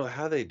crazy. I don't know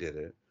how they did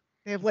it.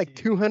 They have like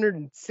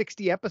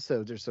 260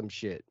 episodes or some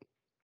shit.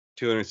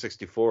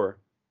 264,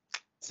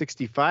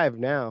 65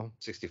 now,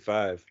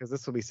 65. because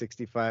this will be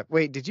 65.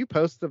 Wait, did you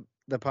post the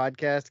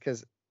podcast?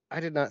 Because I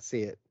did not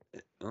see it.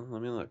 Oh,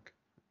 let me look.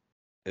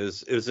 It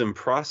was in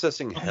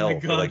processing Oh my hell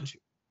for like God.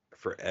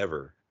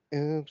 forever.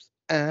 Oops,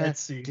 I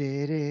Let's see.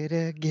 did it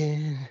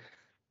again.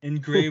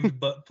 Engraved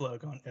butt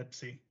plug on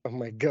Etsy. Oh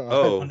my god.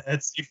 Oh, On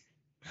Etsy.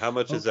 how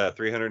much is that?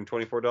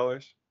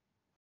 $324?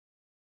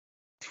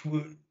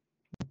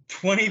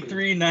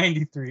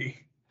 $23.93.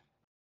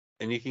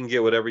 And you can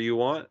get whatever you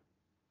want.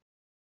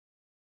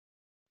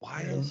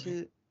 Why Yeah. is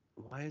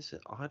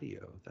it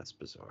audio? That's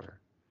bizarre.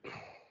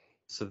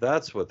 So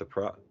that's what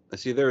the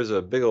see, there's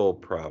a big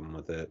old problem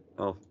with it.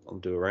 I'll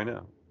do it right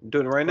now. I'm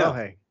doing it right now. Oh,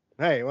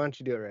 hey, why don't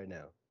you do it right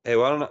now? Hey,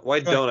 why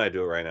don't I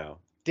do it right now?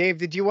 Dave,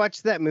 did you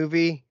watch that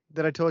movie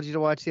that I told you to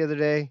watch the other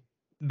day?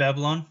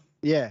 Babylon.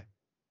 Yeah.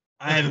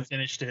 I haven't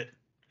finished it.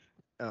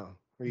 Oh,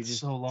 were you It's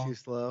just so long. too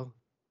slow?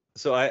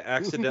 So I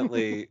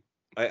accidentally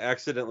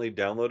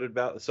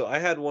downloaded so I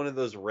had one of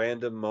those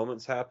random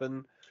moments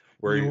happen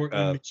where You're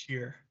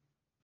immature.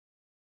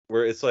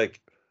 where it's like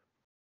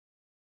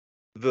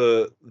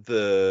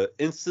the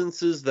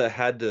instances that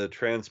had to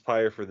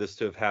transpire for this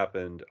to have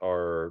happened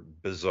are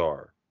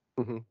bizarre.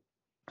 Mhm.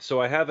 So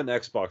I have an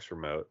Xbox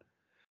remote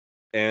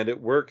and it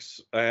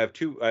works. I have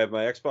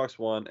my Xbox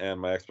One and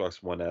my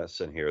Xbox One S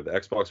in here. The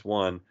Xbox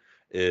One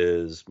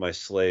is my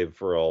slave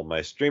for all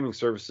my streaming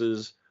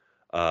services.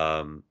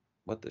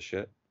 What the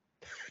shit?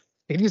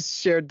 He just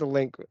shared the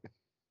link.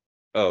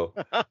 Oh,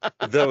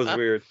 that was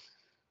weird.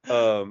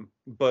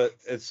 But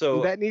and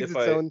so That needs if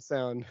its own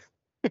sound.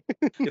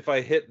 if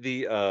I hit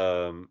the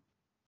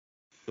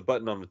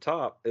button on the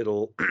top,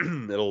 it'll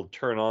it'll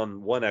turn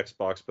on one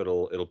Xbox, but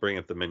it'll bring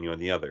up the menu on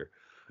the other.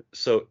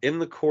 So in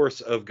the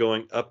course of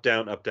going up,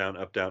 down, up, down,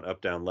 up, down,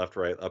 up, down, left,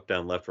 right, up,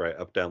 down, left, right,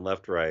 up, down,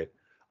 left, right,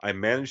 I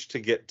managed to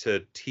get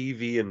to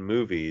TV and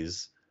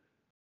movies,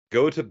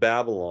 go to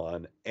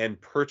Babylon,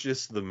 and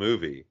purchase the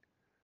movie.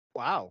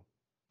 Wow.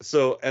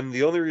 So, and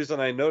the only reason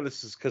I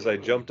noticed is because I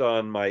jumped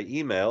on my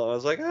email and I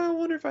was like, oh, I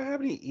wonder if I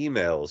have any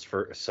emails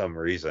for some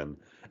reason.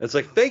 And it's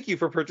like, thank you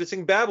for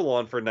purchasing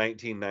Babylon for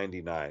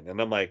 $19.99. And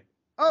I'm like,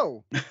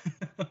 Oh,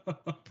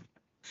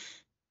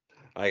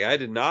 I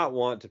did not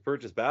want to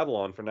purchase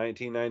Babylon for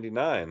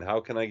 $19.99. How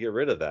can I get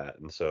rid of that?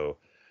 And so,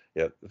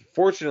 yeah,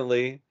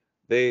 fortunately,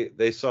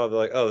 they saw, they're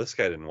like, oh, this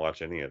guy didn't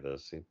watch any of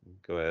this.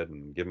 Go ahead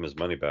and give him his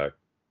money back.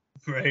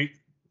 Right.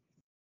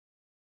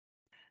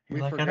 we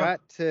You're like, I don't-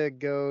 forgot to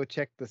go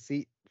check the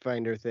seat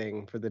finder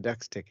thing for the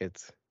Ducks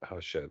tickets. Oh,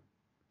 shit.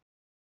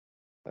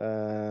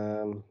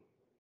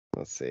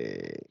 Let's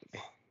see.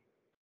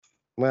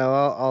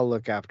 Well, I'll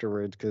look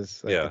afterwards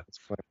because Yeah. at this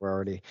point we're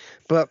already.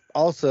 But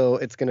also,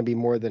 it's going to be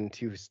more than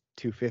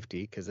 $250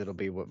 because it'll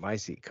be what my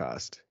seat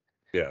cost.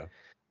 Yeah.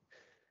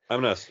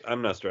 I'm not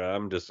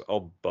stressed.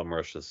 I'll bum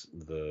rush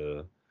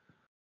the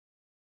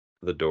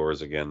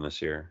doors again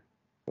this year.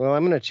 Well,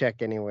 I'm going to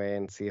check anyway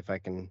and see if I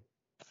can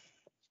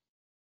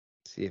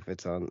see if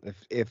it's on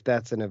if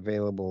that's an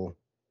available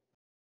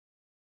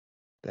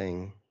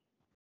thing.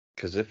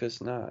 Because if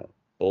it's not,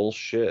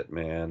 bullshit,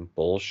 man.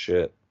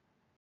 Bullshit.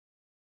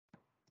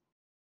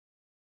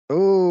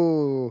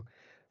 Oh,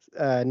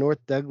 North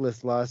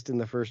Douglas lost in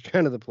the first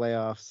round of the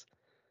playoffs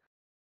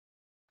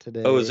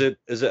today. Oh, is it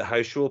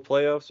high school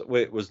playoffs?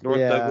 Wait, was North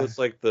Yeah. Douglas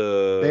like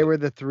the? They were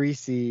the 3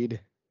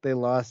 seed. They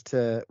lost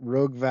to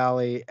Rogue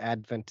Valley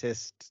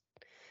Adventist,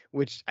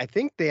 which I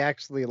think they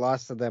actually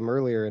lost to them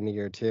earlier in the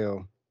year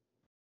too.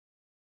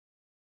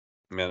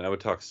 Man, I would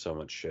talk so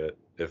much shit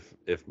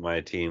if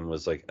my team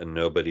was like a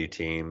nobody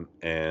team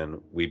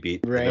and we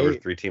beat the number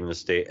Right? 3 team in the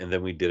state and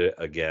then we did it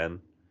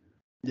again.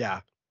 Yeah,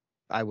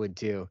 I would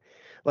too.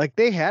 Like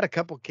they had a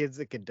couple kids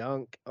that could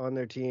dunk on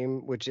their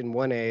team, which in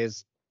 1A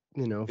is,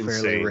 fairly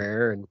Insane.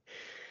 rare. And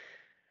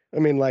I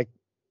mean, like,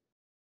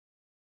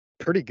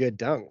 pretty good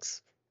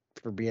dunks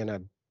for being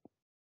a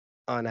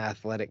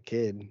unathletic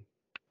kid.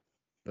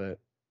 But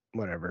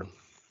whatever.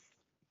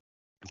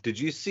 Did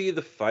you see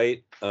the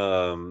fight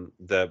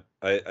that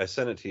I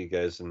sent it to you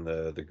guys in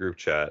the group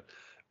chat?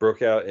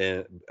 Broke out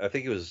in, I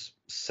think it was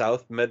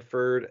South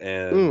Medford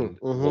and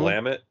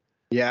Willamette.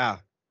 Yeah.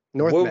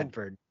 North Whoa.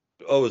 Medford.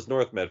 Oh, it was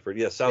North Medford.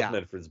 Yeah, South Yeah.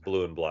 Medford's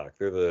blue and black.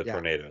 They're the Yeah.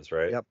 Tornadoes,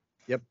 right?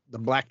 Yep. The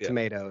black Yeah.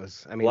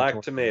 tomatoes. I mean,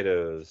 Black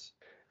tomatoes.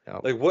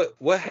 Yep. Like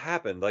what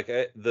happened? Like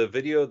the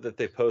video that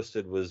they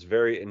posted was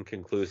very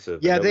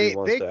inconclusive. Yeah, Nobody they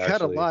wants to cut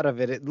actually... a lot of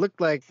it. It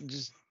looked like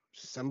just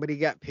somebody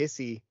got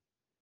pissy,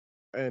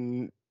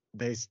 and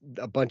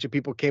a bunch of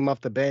people came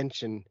off the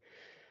bench, and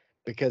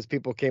because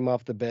people came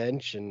off the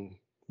bench and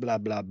blah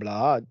blah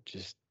blah,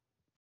 just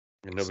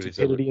And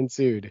stupidity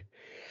ensued.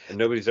 And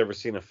nobody's ever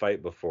seen a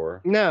fight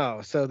before.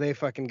 No, so they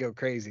fucking go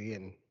crazy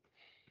and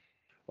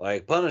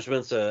like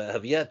punishments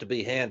have yet to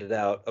be handed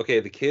out. Okay,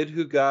 the kid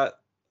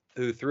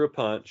who threw a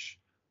punch,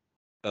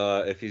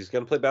 if he's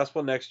gonna play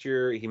basketball next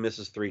year, he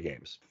misses 3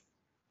 games.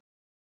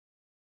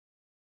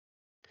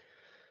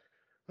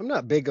 I'm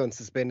not big on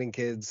suspending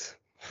kids.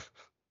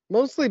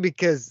 Mostly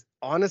because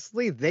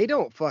honestly, they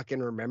don't fucking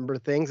remember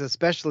things,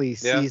 especially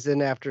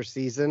season after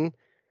season.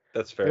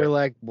 That's fair. They're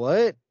like,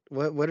 what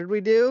did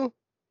we do?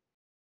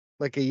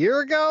 Like a year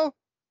ago?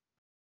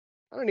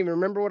 I don't even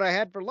remember what I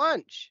had for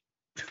lunch.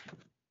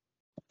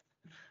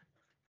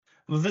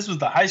 Well, this was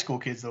the high school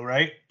kids though,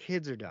 right?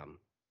 Kids are dumb.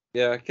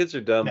 Yeah, kids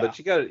are dumb, Yeah.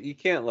 but you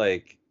can't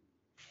like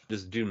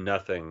just do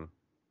nothing.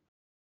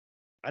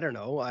 I don't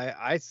know.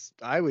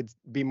 I would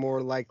be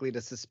more likely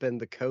to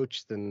suspend the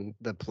coach than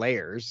the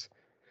players,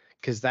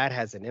 because that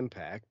has an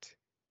impact.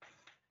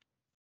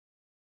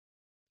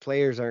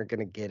 Players aren't going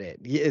to get it.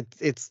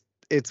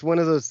 It's one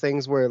of those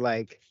things where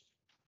like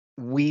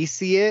we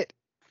see it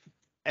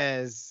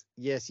as,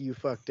 yes, you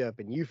fucked up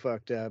and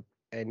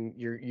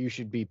you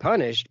should be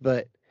punished,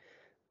 but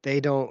I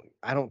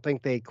don't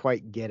think they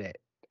quite get it.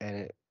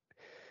 And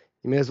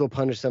you may as well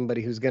punish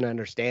somebody who's going to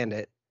understand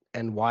it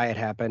and why it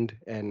happened,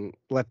 and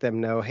let them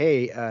know,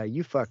 hey,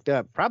 you fucked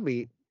up.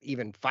 Probably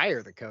even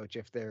fire the coach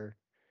if they're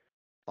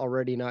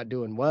already not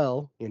doing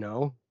well,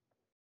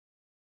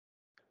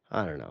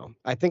 I don't know.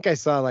 I think I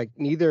saw like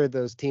neither of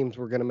those teams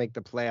were going to make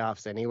the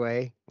playoffs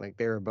anyway. Like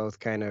they were both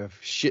kind of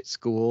shit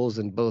schools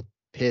and both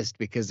pissed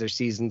because their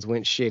seasons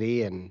went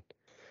shitty, and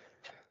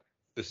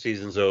the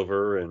season's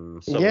over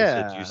and someone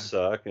said you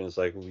suck, and it's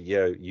like, well,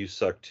 yeah, you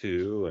suck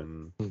too,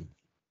 and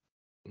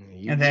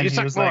you, and then you he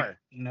suck was more. like,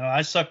 "No,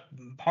 I suck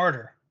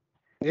harder."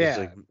 Yeah.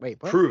 like,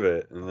 Wait, what? prove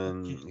it, and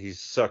then he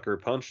sucker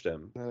punched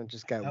him. No, it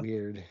just got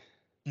weird.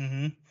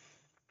 Mm-hmm.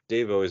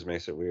 Dave always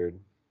makes it weird.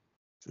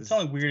 It's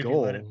only weird if you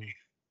let it be.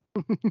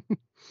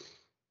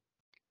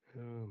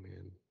 Oh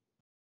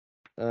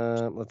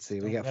man. Let's see.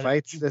 We got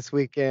fights this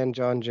weekend.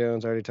 John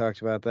Jones, already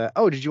talked about that.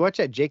 Oh, did you watch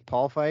that Jake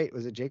Paul fight?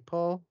 Was it Jake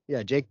Paul?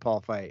 Yeah, Jake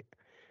Paul fight.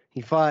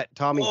 He fought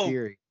Tommy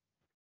Fury.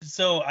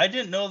 So I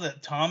didn't know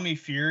that Tommy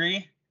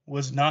Fury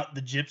was not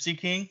the Gypsy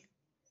King.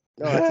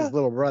 No, that's his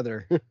little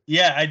brother.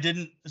 Yeah, I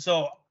didn't.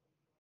 So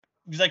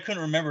because I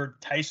couldn't remember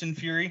Tyson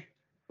Fury,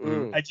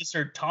 I just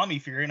heard Tommy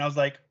Fury, and I was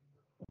like,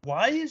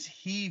 why is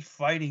he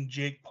fighting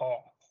Jake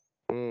Paul?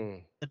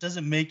 That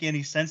doesn't make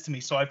any sense to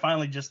me. So I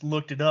finally just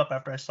looked it up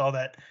after I saw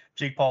that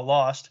Jake Paul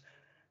lost,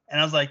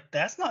 and I was like,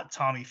 that's not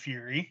Tommy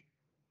Fury.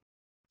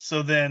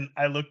 So then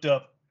I looked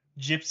up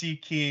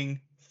Gypsy King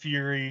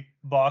Fury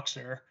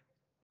boxer,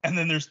 and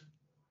then there's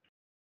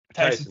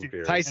Tyson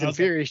Fury. Tyson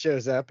Fury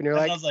shows up, and you're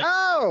like,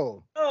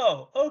 oh,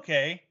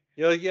 okay.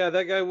 You're like, yeah,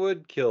 that guy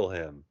would kill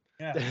him.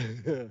 Yeah.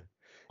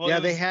 Well,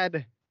 yeah,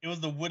 it was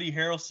the Woody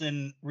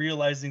Harrelson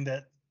realizing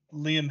that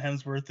Liam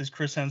Hemsworth is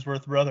Chris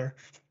Hemsworth's brother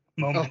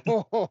moment.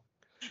 Have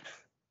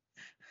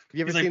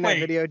you ever seen that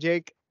video,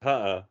 Jake?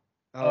 Oh,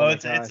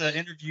 it's an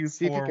interview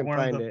for one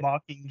of the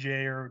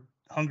Mockingjay or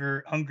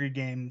Hungry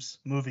Games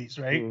movies,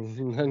 right?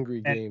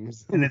 Hungry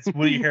Games. And it's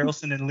Woody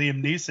Harrelson and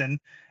Liam Neeson.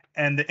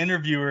 And the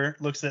interviewer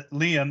looks at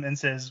Liam and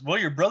says, well,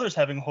 your brother's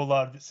having a whole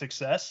lot of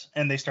success.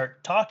 And they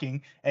start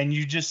talking, and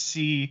you just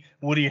see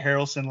Woody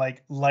Harrelson,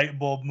 like, light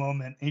bulb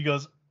moment. He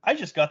goes, I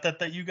just got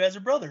that you guys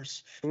are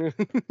brothers. And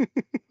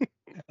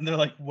they're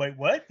like, wait,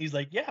 what? He's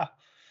like, yeah.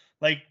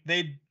 Like,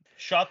 they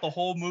shot the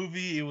whole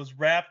movie. It was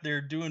wrapped.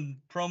 They're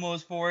doing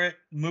promos for it.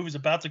 The movie's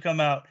about to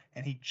come out.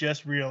 And he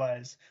just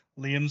realized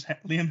Liam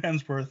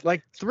Hemsworth.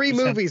 Like 3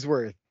 movies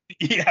worth.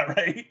 Yeah,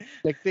 right?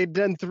 Like, they'd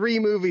done 3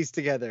 movies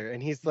together.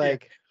 And he's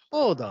like,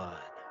 hold on.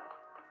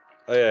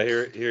 Oh, yeah,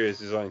 here he is.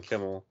 He's on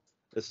Kimmel.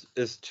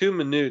 It's 2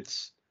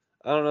 minutes.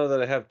 I don't know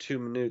that I have 2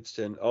 minutes,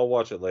 and I'll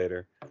watch it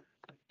later.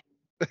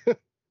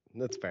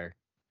 That's fair.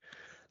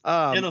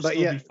 It'll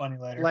still be funny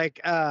later.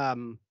 Like, I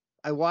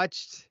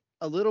watched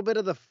a little bit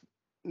of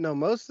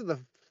most of the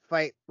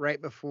fight right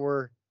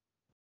before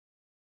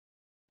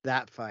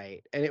that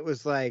fight, and it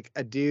was like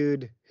a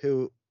dude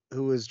who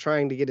was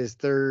trying to get his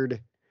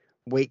third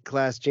weight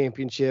class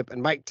championship,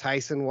 and Mike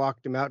Tyson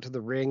walked him out to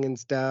the ring and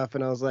stuff,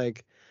 and I was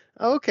like,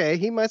 oh, okay,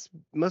 he must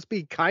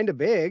be kind of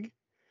big.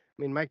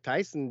 I mean, Mike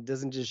Tyson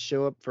doesn't just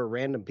show up for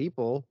random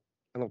people,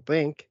 I don't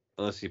think,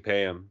 Unless you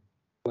pay him.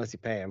 unless you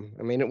pay him.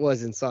 I mean, it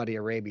was in Saudi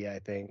Arabia, I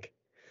think.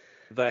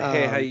 Like,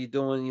 hey, how Um, you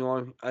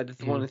doing? I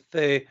just want to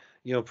say,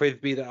 praise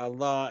be to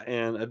Allah,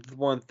 and I just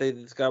want to say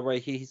this guy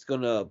right here, he's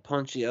gonna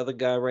punch the other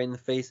guy right in the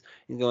face.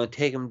 He's gonna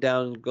take him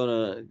down. And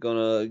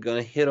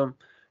gonna hit him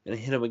and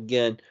hit him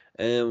again,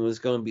 and it's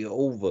gonna be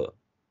over.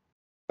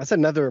 That's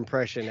another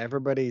impression.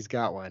 Everybody's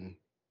got one.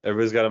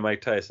 Everybody's got a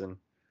Mike Tyson,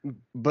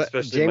 But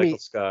especially Michael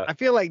Scott. I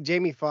feel like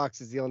Jamie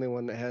Foxx is the only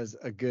one that has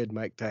a good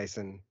Mike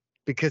Tyson,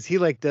 because he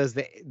like does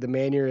the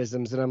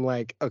mannerisms, and I'm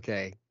like,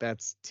 okay,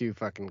 that's too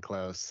fucking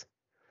close.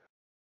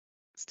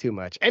 It's too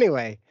much.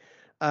 Anyway,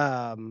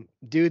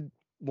 dude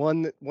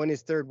won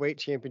his third weight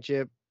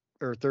championship,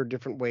 or third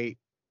different weight,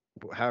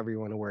 however you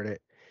want to word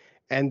it.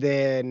 And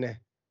then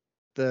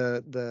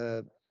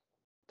the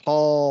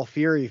Paul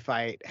Fury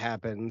fight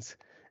happens,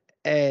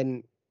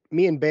 and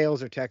me and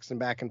Bales are texting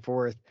back and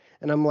forth,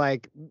 and I'm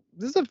like,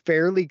 this is a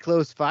fairly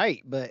close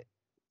fight, but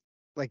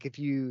like if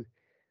you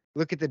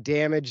look at the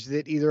damage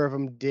that either of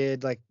them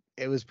did, like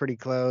it was pretty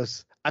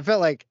close. I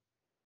felt like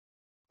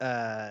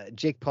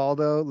Jake Paul,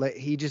 though, like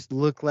he just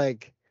looked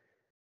like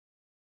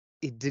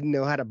he didn't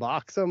know how to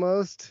box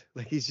almost.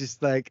 Like he's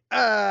just like,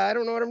 I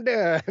don't know what I'm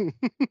doing.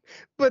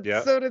 But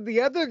so did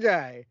the other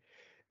guy.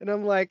 And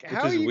I'm like,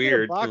 how are you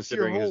gonna box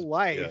your whole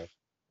life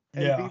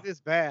and be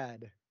this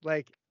bad?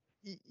 Like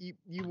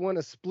you want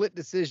a split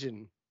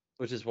decision.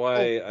 Which is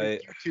why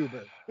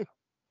YouTuber.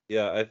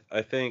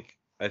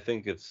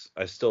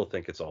 I still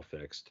think it's all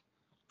fixed.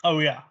 Oh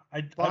yeah.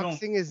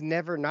 Boxing has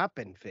never not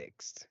been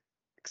fixed.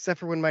 Except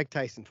for when Mike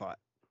Tyson fought.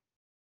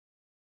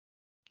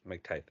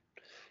 Mike Tyson.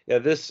 Yeah,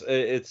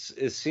 it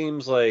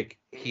seems like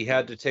he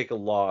had to take a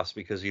loss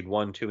because he'd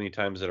won too many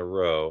times in a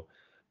row,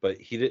 but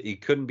he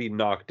couldn't be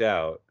knocked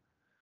out,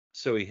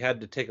 so he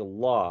had to take a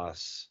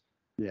loss.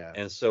 Yeah.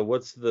 And so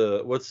what's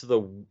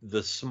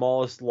the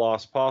smallest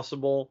loss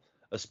possible?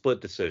 A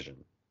split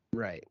decision.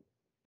 Right.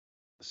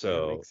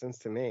 So that makes sense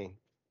to me.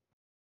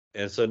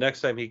 And so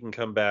next time he can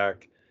come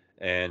back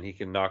and he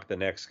can knock the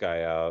next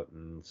guy out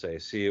and say,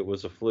 see, it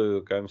was a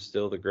fluke. I'm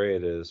still the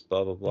greatest,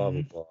 blah, blah, blah,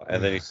 blah, blah.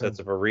 And then he sets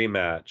up a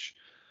rematch.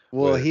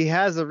 Well, he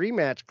has a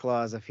rematch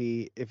clause if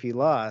he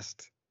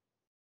lost.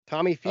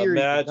 Tommy Fury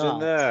Imagine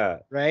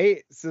that.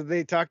 Right? So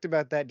they talked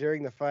about that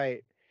during the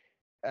fight,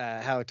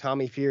 how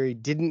Tommy Fury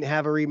didn't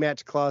have a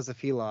rematch clause if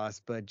he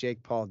lost, but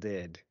Jake Paul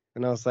did.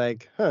 And I was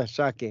like,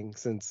 shocking,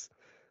 since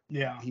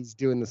he's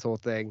doing this whole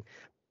thing.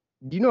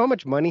 Do you know how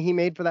much money he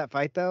made for that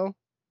fight, though?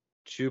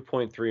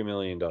 $2.3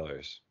 million.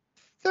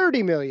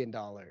 $30 million.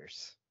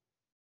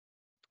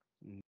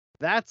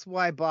 That's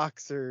why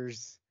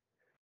boxers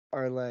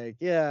are like,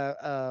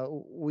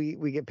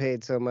 we get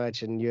paid so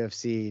much, and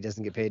UFC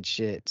doesn't get paid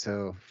shit,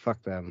 so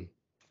fuck them.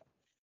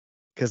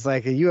 Because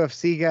like a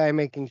UFC guy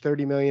making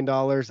 $30 million,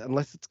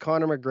 unless it's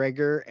Conor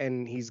McGregor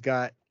and he's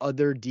got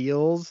other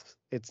deals,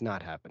 it's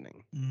not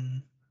happening.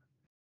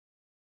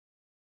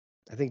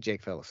 I think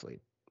Jake fell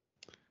asleep.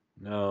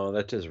 No,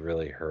 that just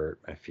really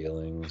hurt my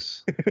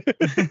feelings.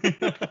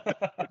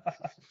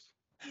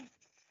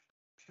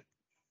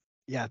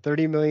 Yeah,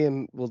 30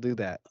 million will do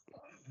that.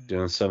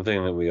 Doing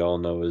something that we all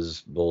know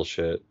is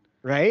bullshit.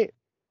 Right?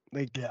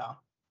 Like,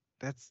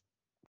 that's...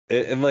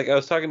 And like, I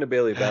was talking to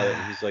Bailey about it,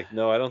 and he's like,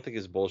 no, I don't think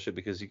it's bullshit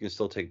because you can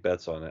still take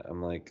bets on it.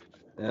 I'm like,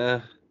 yeah,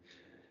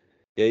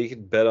 you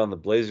could bet on the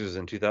Blazers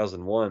in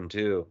 2001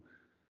 too.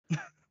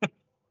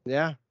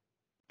 Yeah.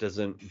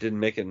 Didn't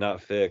make it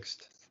not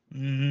fixed.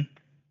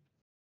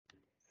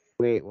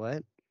 Wait,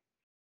 what?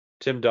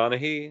 Tim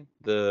Donaghy,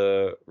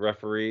 the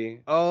referee.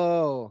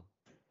 Oh.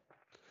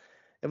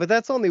 Yeah, but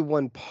that's only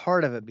one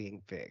part of it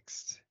being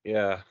fixed.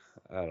 Yeah,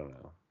 I don't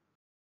know.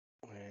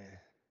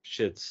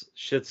 Shit's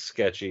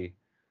sketchy.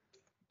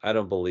 I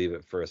don't believe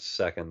it for a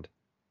second.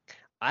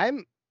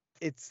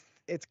 It's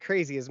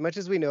crazy. As much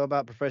as we know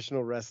about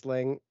professional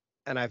wrestling,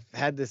 and I've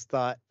had this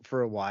thought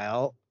for a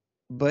while,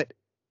 but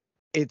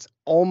it's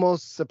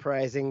almost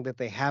surprising that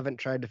they haven't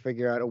tried to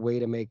figure out a way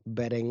to make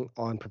betting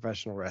on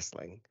professional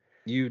wrestling.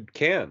 You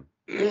can.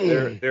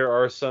 There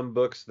are some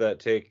books that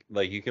take,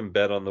 like, you can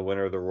bet on the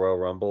winner of the Royal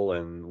Rumble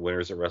and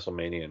winners at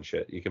WrestleMania and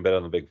shit. You can bet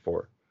on the Big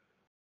Four.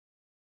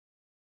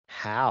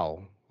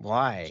 How?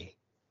 Why?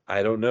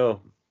 I don't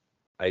know.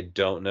 I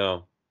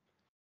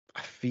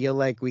feel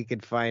like we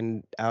could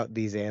find out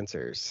these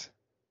answers.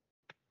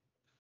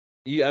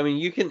 I mean,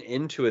 you can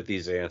intuit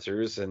these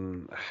answers,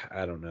 and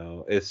I don't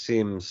know. It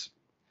seems...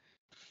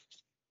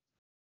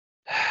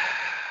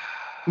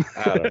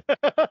 I don't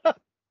know.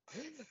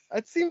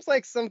 It seems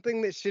like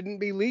something that shouldn't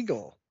be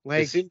legal.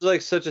 Like, it seems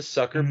like such a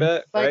sucker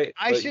bet, like, right?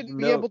 I shouldn't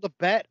be able to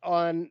bet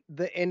on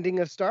the ending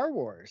of Star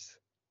Wars.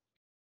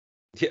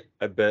 Yeah,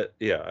 I bet.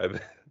 Yeah, I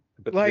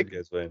bet like, the good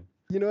guys win.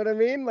 You know what I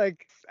mean?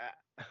 Like,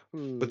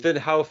 But then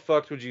how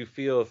fucked would you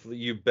feel if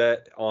you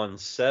bet on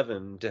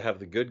 7 to have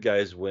the good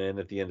guys win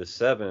at the end of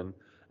 7,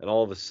 and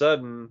all of a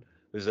sudden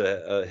there's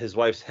his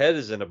wife's head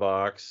is in a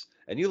box,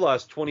 and you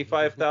lost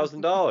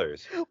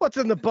 $25,000? What's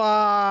in the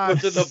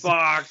box? What's in the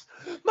box?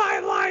 My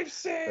life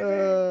savings.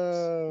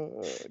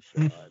 Oh,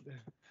 God.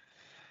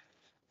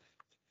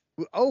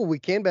 Oh, we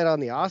can bet on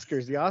the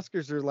Oscars. The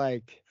Oscars are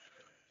like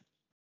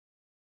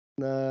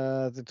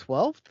the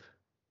 12th.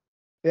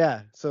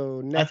 Yeah.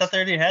 So next. I thought they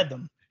already had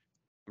them.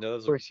 No,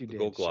 Of course you the did.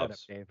 Gold Shut up,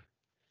 Globes.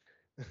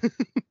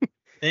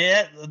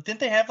 Dave. Didn't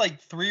they have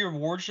like 3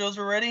 award shows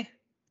already?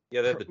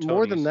 Yeah, they had the Tonys.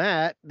 More than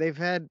that, they've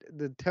had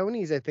the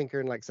Tonys. I think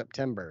are in like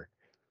September.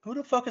 Who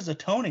the fuck is a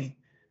Tony?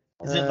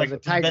 Is it The like the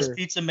Tiger. best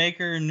pizza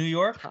maker in New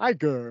York?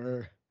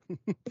 Tiger.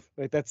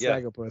 Wait, that's Yeah.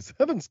 Sagopus.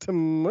 Heavens to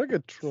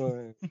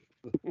Megatron.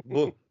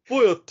 Boy,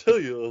 I'll tell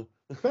you.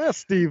 Fast,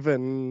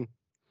 Steven.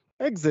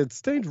 Exit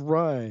stage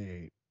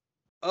right.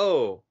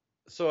 Oh,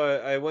 so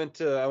I went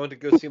to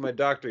go see my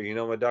doctor. You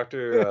know my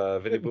doctor,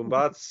 Vinny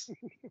Boombats.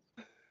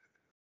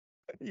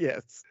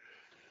 Yes.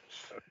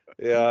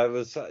 Yeah, I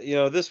was.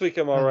 This week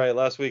I'm all right.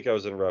 Last week I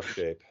was in rough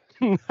shape.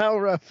 How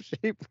rough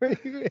shape were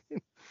you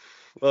in?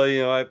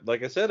 Well,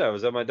 like I said, I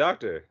was at my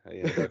doctor,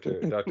 Dr.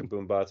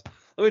 Boombats.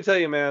 Let me tell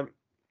you, man,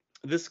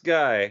 this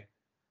guy,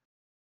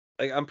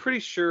 like, I'm pretty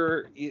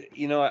sure,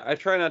 I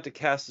try not to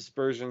cast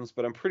aspersions,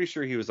 but I'm pretty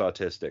sure he was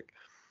autistic.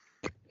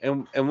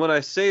 And when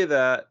I say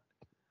that,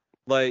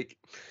 like,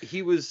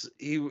 he was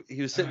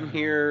sitting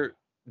here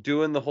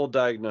doing the whole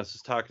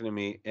diagnosis, talking to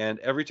me, and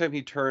every time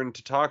he turned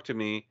to talk to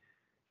me,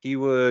 he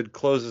would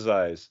close his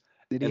eyes.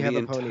 Did he And have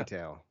the a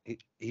ponytail?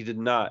 He did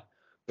not.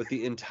 But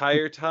the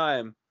entire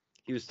time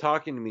he was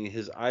talking to me,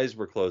 his eyes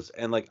were closed,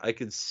 and like I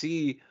could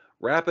see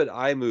rapid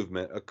eye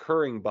movement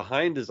occurring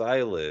behind his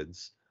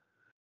eyelids.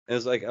 And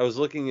it's like I was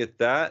looking at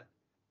that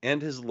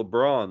and his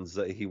LeBrons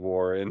that he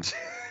wore into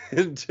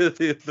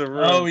the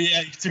room. Oh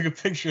yeah, you took a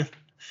picture.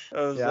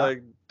 I was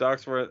like,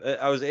 Doc's were.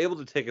 I was able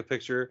to take a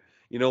picture.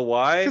 You know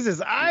why? Because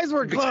his eyes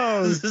were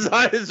closed. His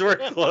eyes were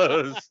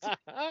closed.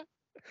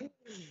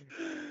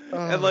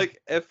 And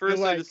like at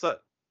first I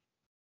thought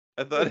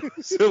it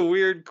was a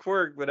weird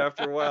quirk, but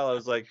after a while I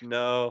was like,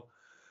 no,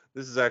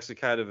 this is actually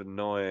kind of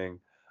annoying.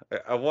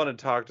 I want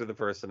to talk to the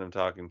person I'm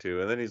talking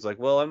to. And then he's like,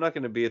 well, I'm not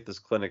going to be at this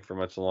clinic for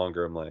much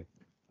longer. I'm like,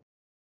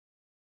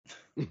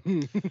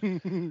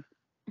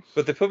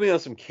 but they put me on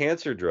some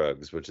cancer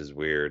drugs, which is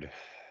weird.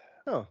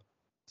 Oh.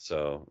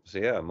 So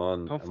yeah, I'm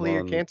on. Hopefully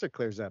your cancer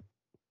clears up.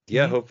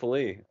 Yeah,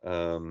 hopefully.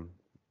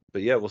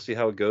 But yeah, we'll see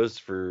how it goes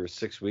for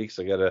 6 weeks.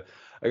 I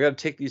gotta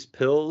take these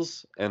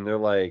pills, and they're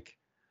like,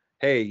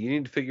 hey, you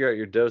need to figure out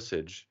your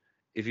dosage.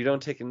 If you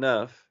don't take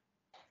enough,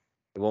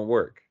 it won't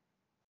work.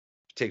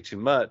 If you take too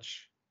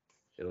much,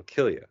 it'll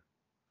kill you.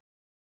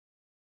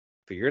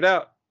 Figure it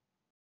out.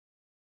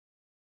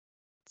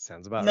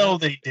 Sounds about No,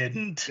 right. they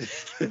didn't.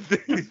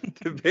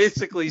 They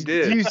basically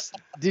did.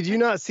 Did you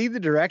not see the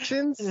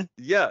directions?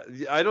 Yeah,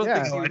 I don't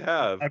think No, you'd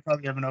have. I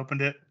probably haven't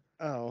opened it.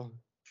 Oh.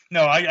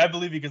 No, I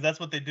believe you because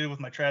that's what they did with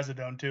my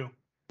trazodone too.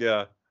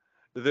 Yeah.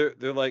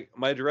 They're like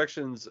my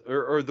directions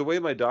or the way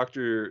my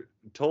doctor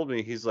told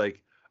me, he's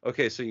like,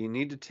 okay, so you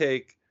need to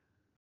take,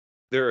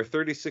 there are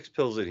 36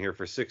 pills in here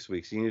for 6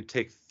 weeks. You need to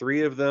take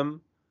 3 of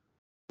them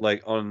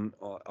like on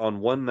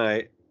one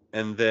night,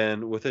 and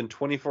then within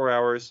 24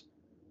 hours,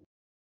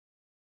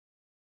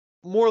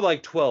 more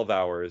like 12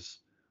 hours.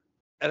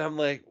 And I'm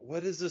like,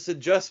 what is this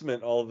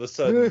adjustment all of a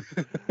sudden?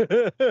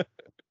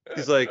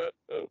 He's like,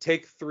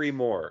 take 3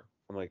 more.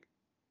 I'm like,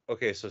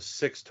 okay, so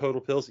 6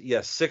 total pills?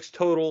 Yes, 6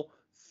 total,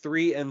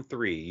 3 and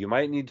 3. You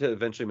might need to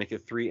eventually make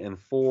it 3 and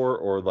 4,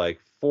 or like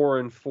 4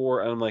 and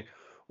 4. And I'm like,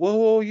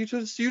 whoa, you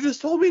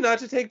just told me not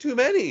to take too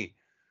many.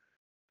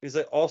 He's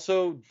like,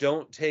 also,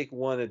 don't take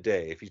 1 a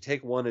day. If you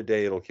take 1 a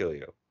day, it'll kill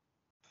you.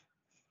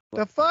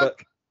 The fuck?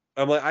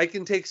 But I'm like, I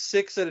can take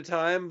 6 at a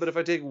time, but if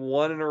I take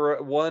 1 in a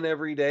row, 1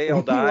 every day,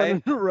 I'll die.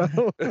 1 in a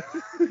row.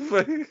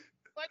 But-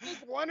 If I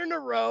take 1 in a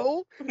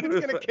row,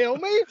 it's gonna kill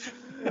me.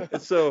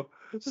 so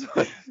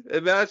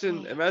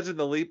imagine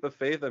the leap of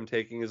faith I'm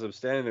taking as I'm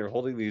standing there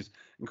holding these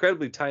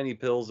incredibly tiny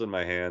pills in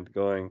my hand,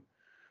 going,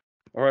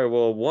 all right,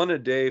 well, 1 a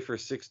day for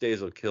 6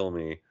 days will kill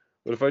me,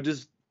 but if I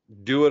just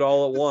do it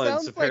all at once,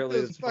 Sounds apparently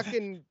like those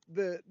fucking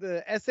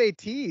the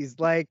SATs.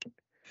 Like,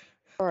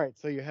 all right,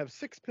 so you have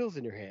 6 pills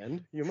in your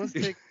hand. You must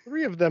take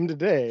 3 of them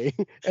today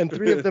and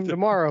 3 of them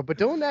tomorrow, but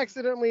don't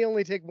accidentally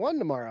only take 1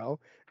 tomorrow.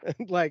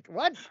 Like,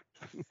 what?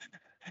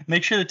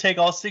 Make sure to take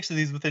all 6 of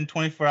these within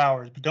 24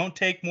 hours, but don't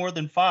take more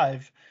than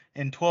 5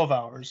 in 12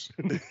 hours.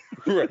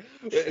 Right.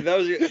 That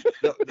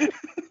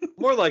was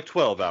more like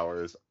 12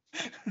 hours.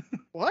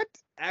 What?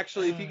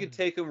 Actually, if you could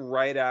take them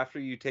right after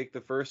you take the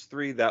first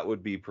 3, that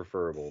would be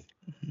preferable.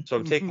 So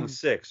I'm taking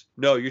 6.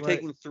 No, you're Right.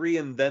 taking 3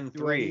 and then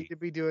Do I need 3. to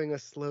be doing a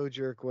slow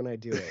jerk when I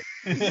do it?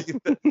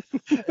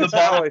 That's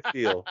how I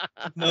feel.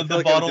 I The feel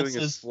like I'm bottle doing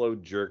a says slow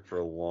jerk for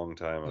a long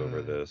time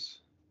over this.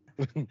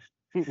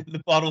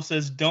 the bottle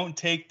says don't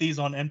take these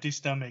on empty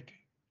stomach.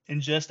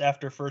 Ingest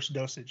after first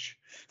dosage.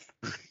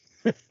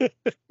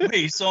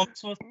 Wait, so I'm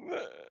supposed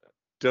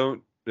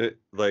Don't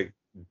Like,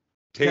 I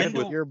take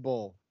know. with Your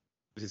bowl.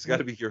 it's got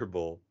to be your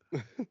bowl.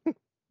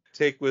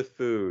 Take with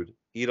food.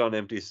 Eat on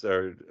empty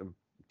or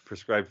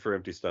prescribed for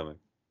empty stomach.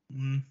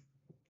 Mm.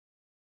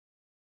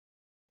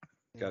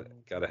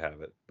 Gotta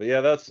have it. But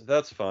yeah,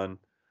 that's fun.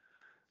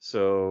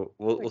 So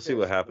we'll think see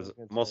what there's happens.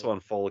 something I'm also on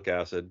folic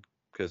acid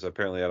because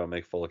apparently I don't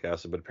make folic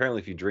acid, but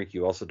apparently if you drink,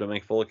 you also don't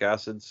make folic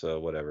acid. So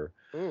whatever.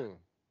 Mm.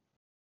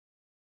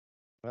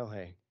 Well,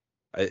 hey.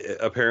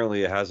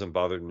 Apparently it hasn't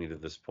bothered me to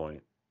this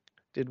point.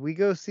 Did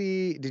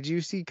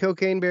you see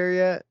Cocaine Bear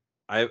yet?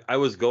 I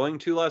was going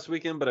to last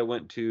weekend, but I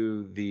went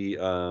to the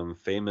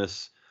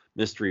famous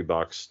mystery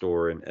box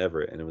store in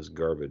Everett, and it was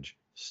garbage.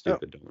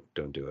 Stupid.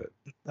 Don't do it.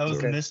 That was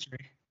Okay. a mystery.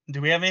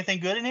 Do we have anything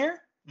good in here?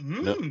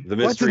 No, Mm. the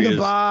What's in mystery the is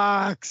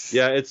box?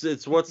 yeah,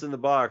 it's what's in the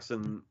box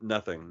and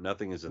nothing.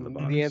 Nothing is in the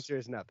box. The answer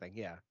is nothing.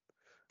 Yeah.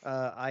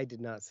 I did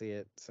not see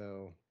it,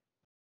 so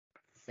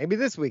maybe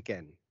this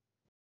weekend.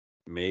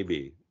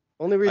 Maybe.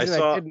 Only reason I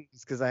saw- didn't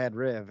is because I had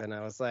Riv, and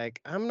I was like,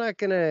 I'm not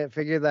gonna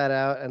figure that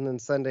out. And then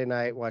Sunday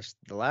night, watch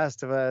The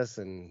Last of Us,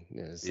 and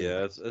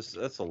Yeah,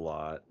 that's a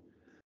lot.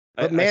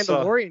 But I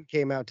saw- Mandalorian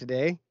came out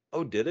today.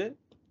 Oh, did it?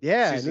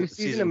 Yeah, new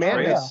season of three.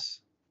 Mandalorian.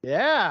 Trace.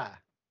 Yeah.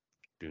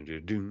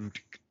 Dun-dun-dun.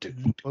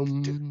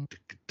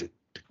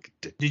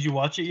 Did you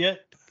watch it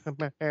yet?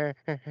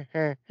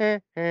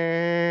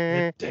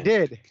 I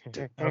did.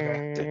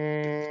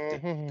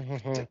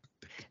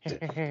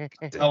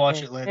 I'll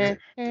watch it later.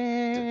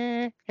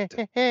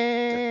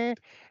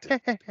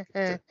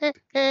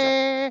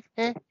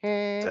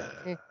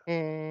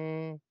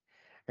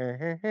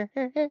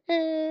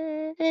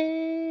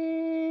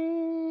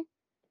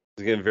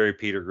 It's getting very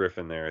Peter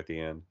Griffin there at the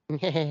end.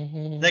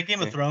 Is that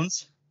Game of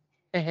Thrones?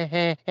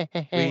 No,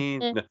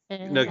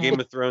 Game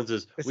of Thrones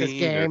is This is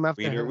wiener, Game of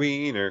wiener, Thrones.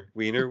 wiener,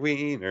 wiener,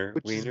 wiener,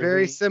 Which is wiener,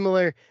 very wiener.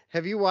 similar.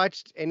 Have you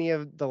watched any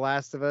of The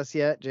Last of Us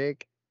yet,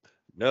 Jake?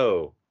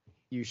 No.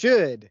 You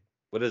should.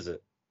 What is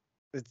it?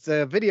 It's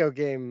a video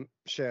game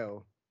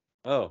show.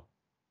 Oh,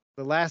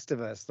 The Last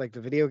of Us, like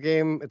the video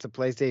game. It's a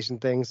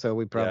PlayStation thing, so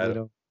we probably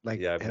don't like.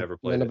 yeah, I've never None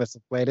played of it. us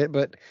have played it,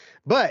 but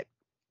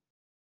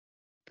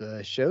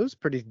the show's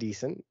pretty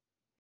decent,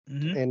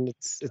 Mhm. and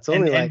it's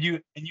only like you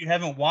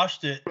haven't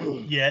watched it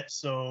yet,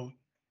 so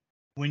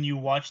when you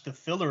watch the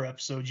filler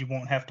episodes, you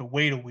won't have to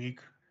wait a week.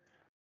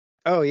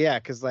 oh yeah,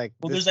 because like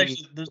Well, this there's week,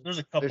 actually there's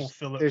a couple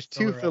filler. there's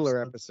two filler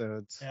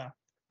episodes. Yeah.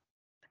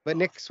 But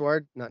Nick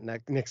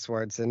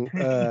Swardson,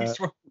 Yeah.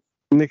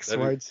 Nick That'd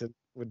be- Swardson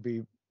would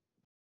be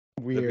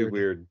weird. that'd be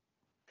weird.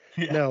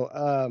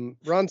 No,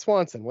 Ron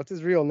Swanson. What's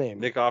his real name?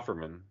 Nick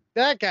Offerman.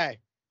 That guy.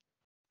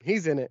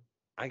 He's in it.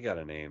 I got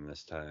a name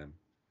this time.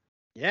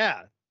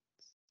 Yeah.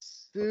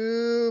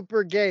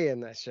 Super gay in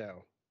that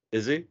show.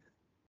 Is he?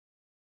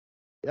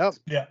 Yep.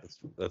 Yeah.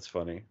 That's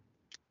funny.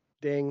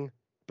 Ding.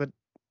 But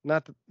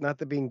not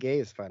that being gay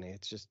is funny.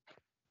 It's just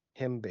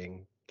him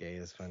being gay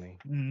is funny.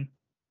 Mhm.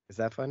 Is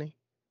that funny?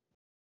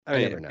 I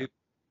never mean,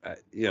 know.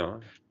 you know,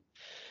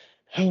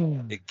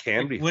 it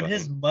can be Would funny.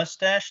 his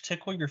mustache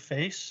tickle your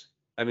face?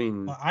 I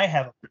mean, Well, I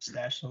have a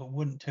mustache, so it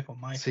wouldn't tickle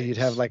my face. So you'd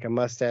have like a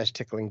mustache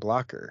tickling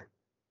blocker.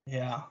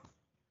 Yeah.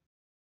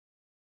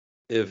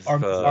 if Our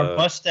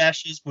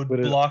mustaches would Would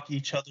it- block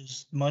each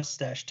other's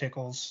mustache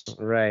tickles.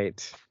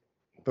 Right.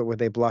 But would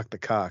they block the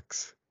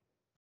cocks?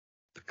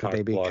 the Would cock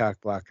they be block, cock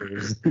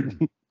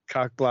blockers?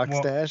 Cock block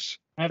Well, stash?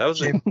 I have That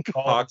was a been cock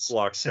called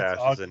block since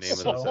stash is the name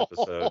of August,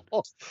 this so-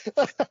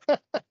 episode.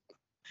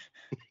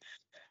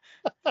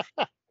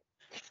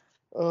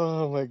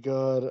 Oh my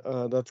god,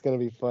 that's gonna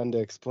be fun to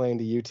explain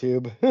to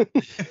YouTube.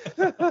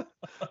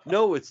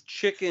 No, it's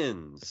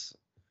chickens.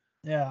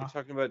 Yeah. We're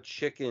talking about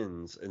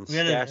chickens and We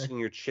had a- stashing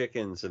your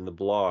chickens in the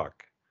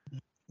block.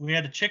 We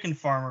had a chicken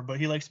farmer, but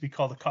he likes to be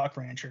called a cock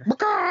rancher.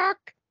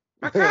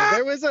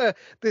 There was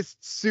this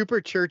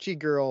super churchy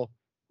girl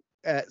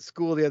at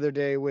school the other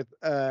day with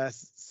a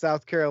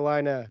South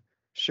Carolina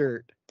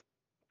shirt.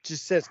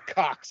 Just says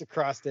cocks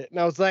across it, and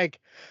I was like,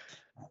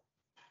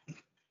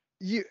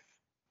 "You,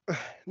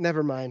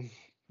 never mind."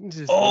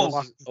 Just Oh,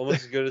 walk-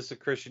 Almost as good as the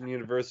Christian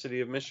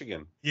University of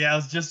Michigan. Yeah, I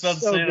was just about to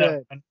So say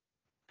good. that.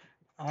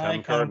 I Tom kind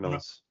of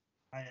Cardinals.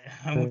 I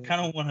would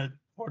kind of want to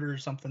order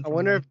something. I from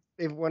wonder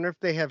them. if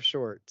they have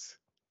shorts,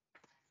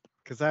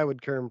 because I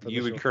would kerm for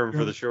You the would shorts. kerm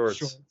for the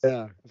shorts.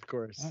 Yeah, of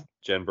course.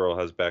 Jen Burrow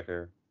has back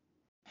hair.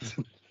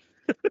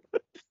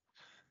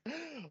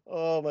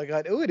 Oh my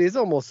god! Oh, it is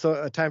almost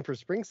a time for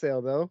spring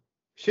sale though.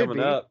 Should Coming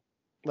be up.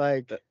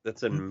 like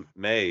That's in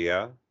May,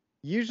 yeah?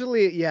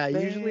 usually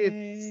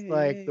it's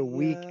like the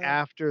week May,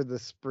 after the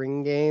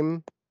spring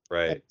game.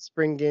 Right.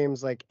 Spring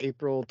game's like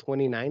April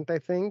 29th, I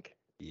think.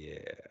 Yeah.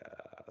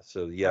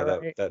 So yeah,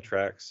 Alright. that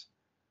tracks.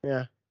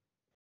 Yeah.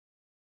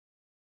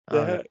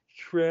 That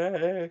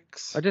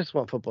tracks. I just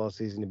want football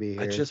season to be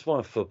here. I just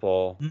want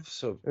football. Mm.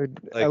 So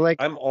I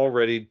like. I'm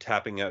already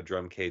tapping out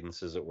drum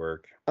cadences at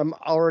work. I'm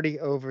already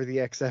over the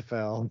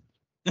XFL.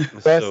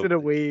 Best So, of the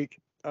week.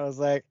 I was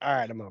like, all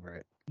right, I'm over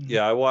it.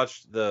 yeah, I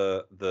watched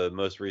the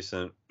most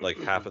recent like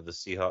half of the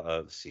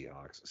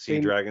Seahawks Sea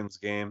They- Dragons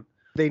game.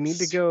 They need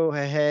to go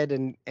ahead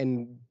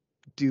and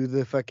do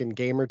the fucking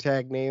gamer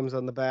tag names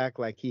on the back,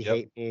 like he Yep.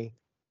 hate me.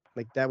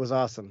 Like that was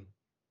awesome.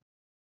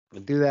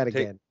 Do that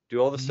again. Do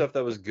all the stuff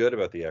that was good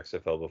about the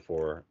XFL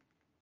before.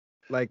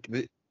 Like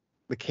The-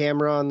 the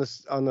camera on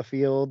the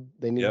field,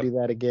 they need Yep. to do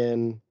that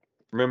again.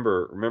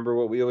 Remember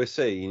what we always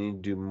say. You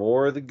need to do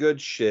more of the good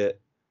shit,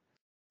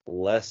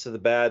 less of the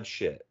bad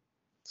shit.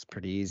 It's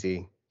pretty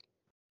easy.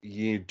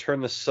 You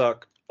turn the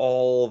suck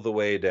all the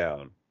way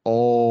down.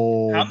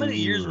 Oh, How many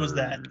years was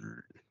that?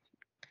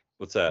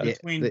 What's that? Yeah.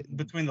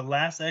 Between the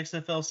last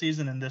XFL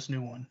season and this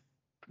new one?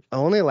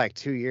 Only like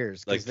 2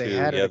 years Like because they two,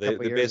 had it yeah, a couple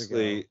they years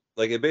basically ago.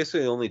 like it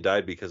basically only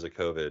died because of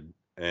COVID,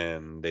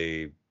 and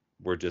it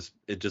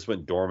just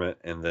went dormant,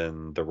 and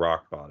then The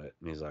Rock bought it,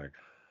 and he's like,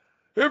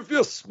 if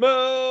you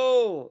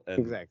smell, and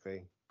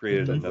Exactly.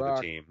 created Mhm. another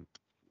Rock. team.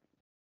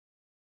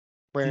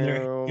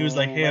 And he was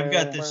like, "Hey, I've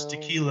got this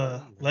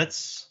tequila.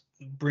 Let's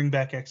bring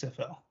back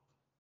XFL."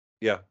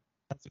 Yeah,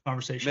 That's the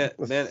conversation.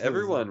 man,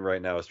 everyone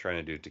right now is trying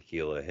to do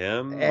tequila.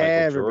 Him,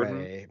 Michael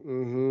Jordan. Everybody.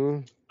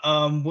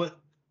 Mm-hmm.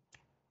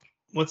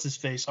 What's his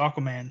face?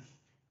 Aquaman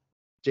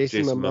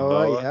Jason Jason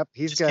Momoa. Momoa. Yep.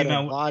 He's just got came a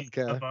out with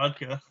vodka. a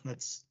vodka.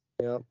 That's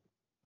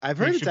I've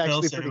heard Dave it's Chappelle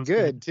actually said it pretty was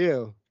good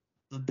too.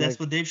 that's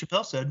what Dave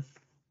Chappelle said.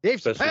 Dave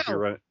Especially if you Chappelle.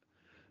 run it,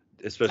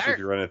 especially Sir. if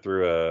you run it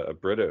through a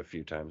Brita a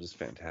few times. It's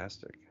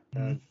fantastic.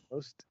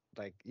 Most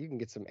like you can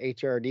get some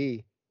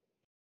HRD.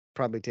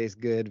 Probably tastes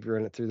good if you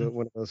run it through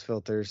one of those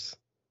filters,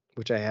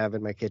 which I have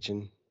in my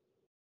kitchen.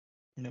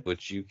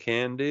 Which you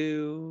can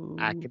do.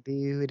 I could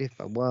do it if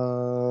I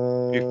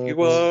want. If you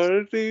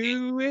want to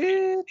do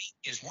it.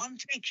 Is one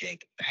take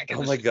Jake back in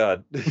Oh the my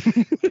God.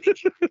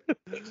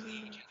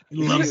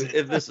 He loves it.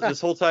 If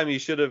this whole time you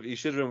should have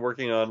been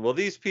working on, well,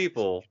 these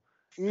people,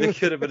 they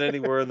could have been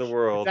anywhere in the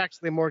world. It's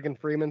actually Morgan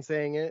Freeman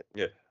saying it.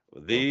 Yeah.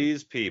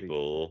 These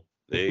people,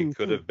 they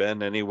could have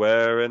been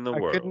anywhere in the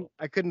world.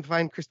 I couldn't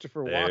find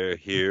Christopher They're Walken.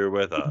 here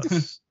with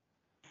us.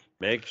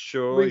 Make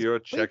sure These you're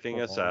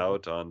checking us people.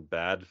 out on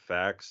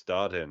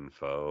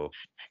badfacts.info.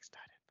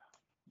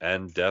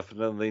 And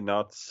definitely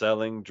not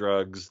selling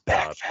drugs.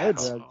 No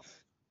drugs.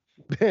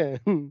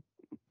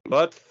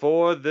 But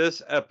for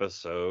this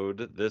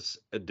episode, this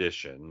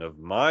edition of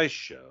my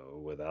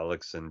show with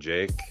Alex and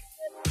Jake,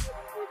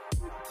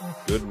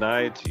 good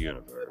night,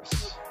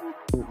 universe.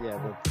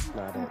 Yeah, that's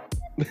not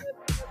it.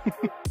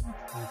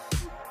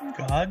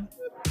 God.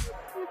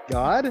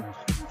 God?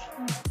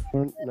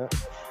 No.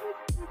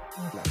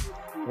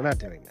 We're not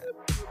doing that.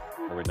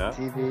 Are we not?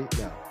 TV?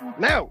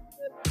 No.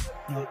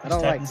 No, I he's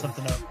don't typing like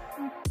something this. up.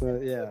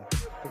 Yeah.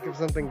 Think of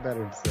something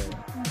better to say.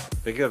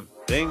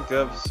 Think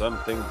of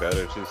something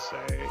better to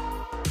say.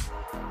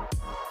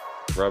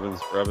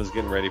 Robin's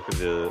getting ready for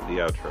the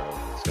outro.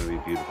 It's gonna be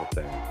a beautiful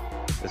thing.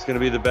 It's gonna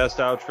be the best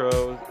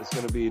outro. It's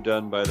gonna be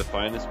done by the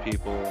finest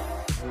people.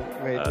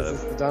 Wait,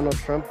 is this the Donald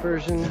Trump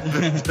version?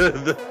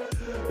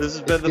 This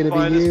has been the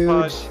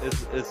finest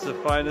It's the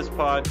finest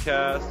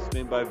podcast. It's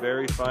made by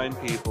very fine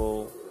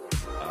people.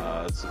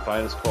 It's the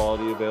finest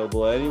quality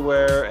available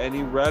anywhere.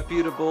 Any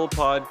reputable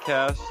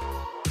podcast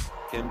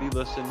can be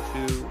listened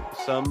to.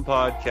 Some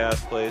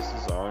podcast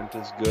places aren't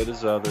as good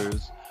as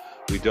others.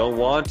 We don't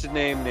want to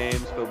name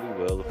names, but we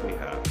will if we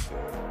have to.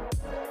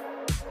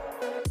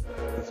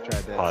 Let's try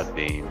this.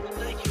 Podbean.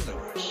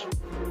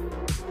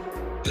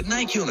 Good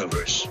night,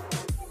 universe.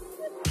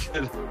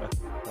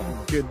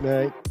 Good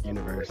night,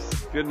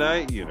 universe. Good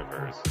night,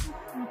 universe.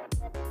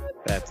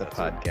 That's a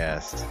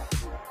podcast.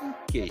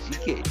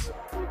 Casey.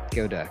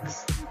 Go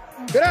Ducks.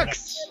 Go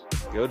Ducks!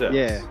 Go down.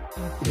 Yeah.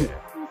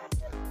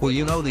 Well,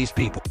 you know these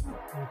people.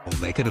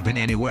 They could have been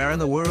anywhere in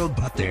the world,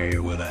 but they're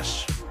here with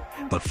us.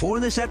 But for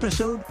this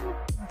episode,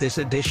 this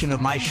edition of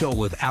my show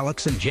with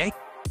Alex and Jake,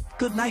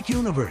 good night,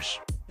 universe.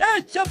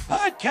 That's a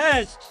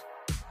podcast!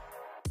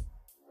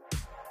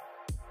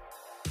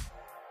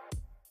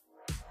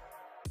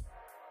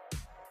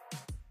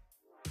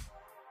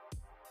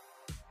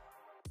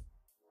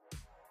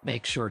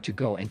 Make sure to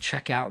go and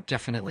check out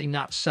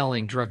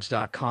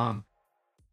definitelynotsellingdrugs.com.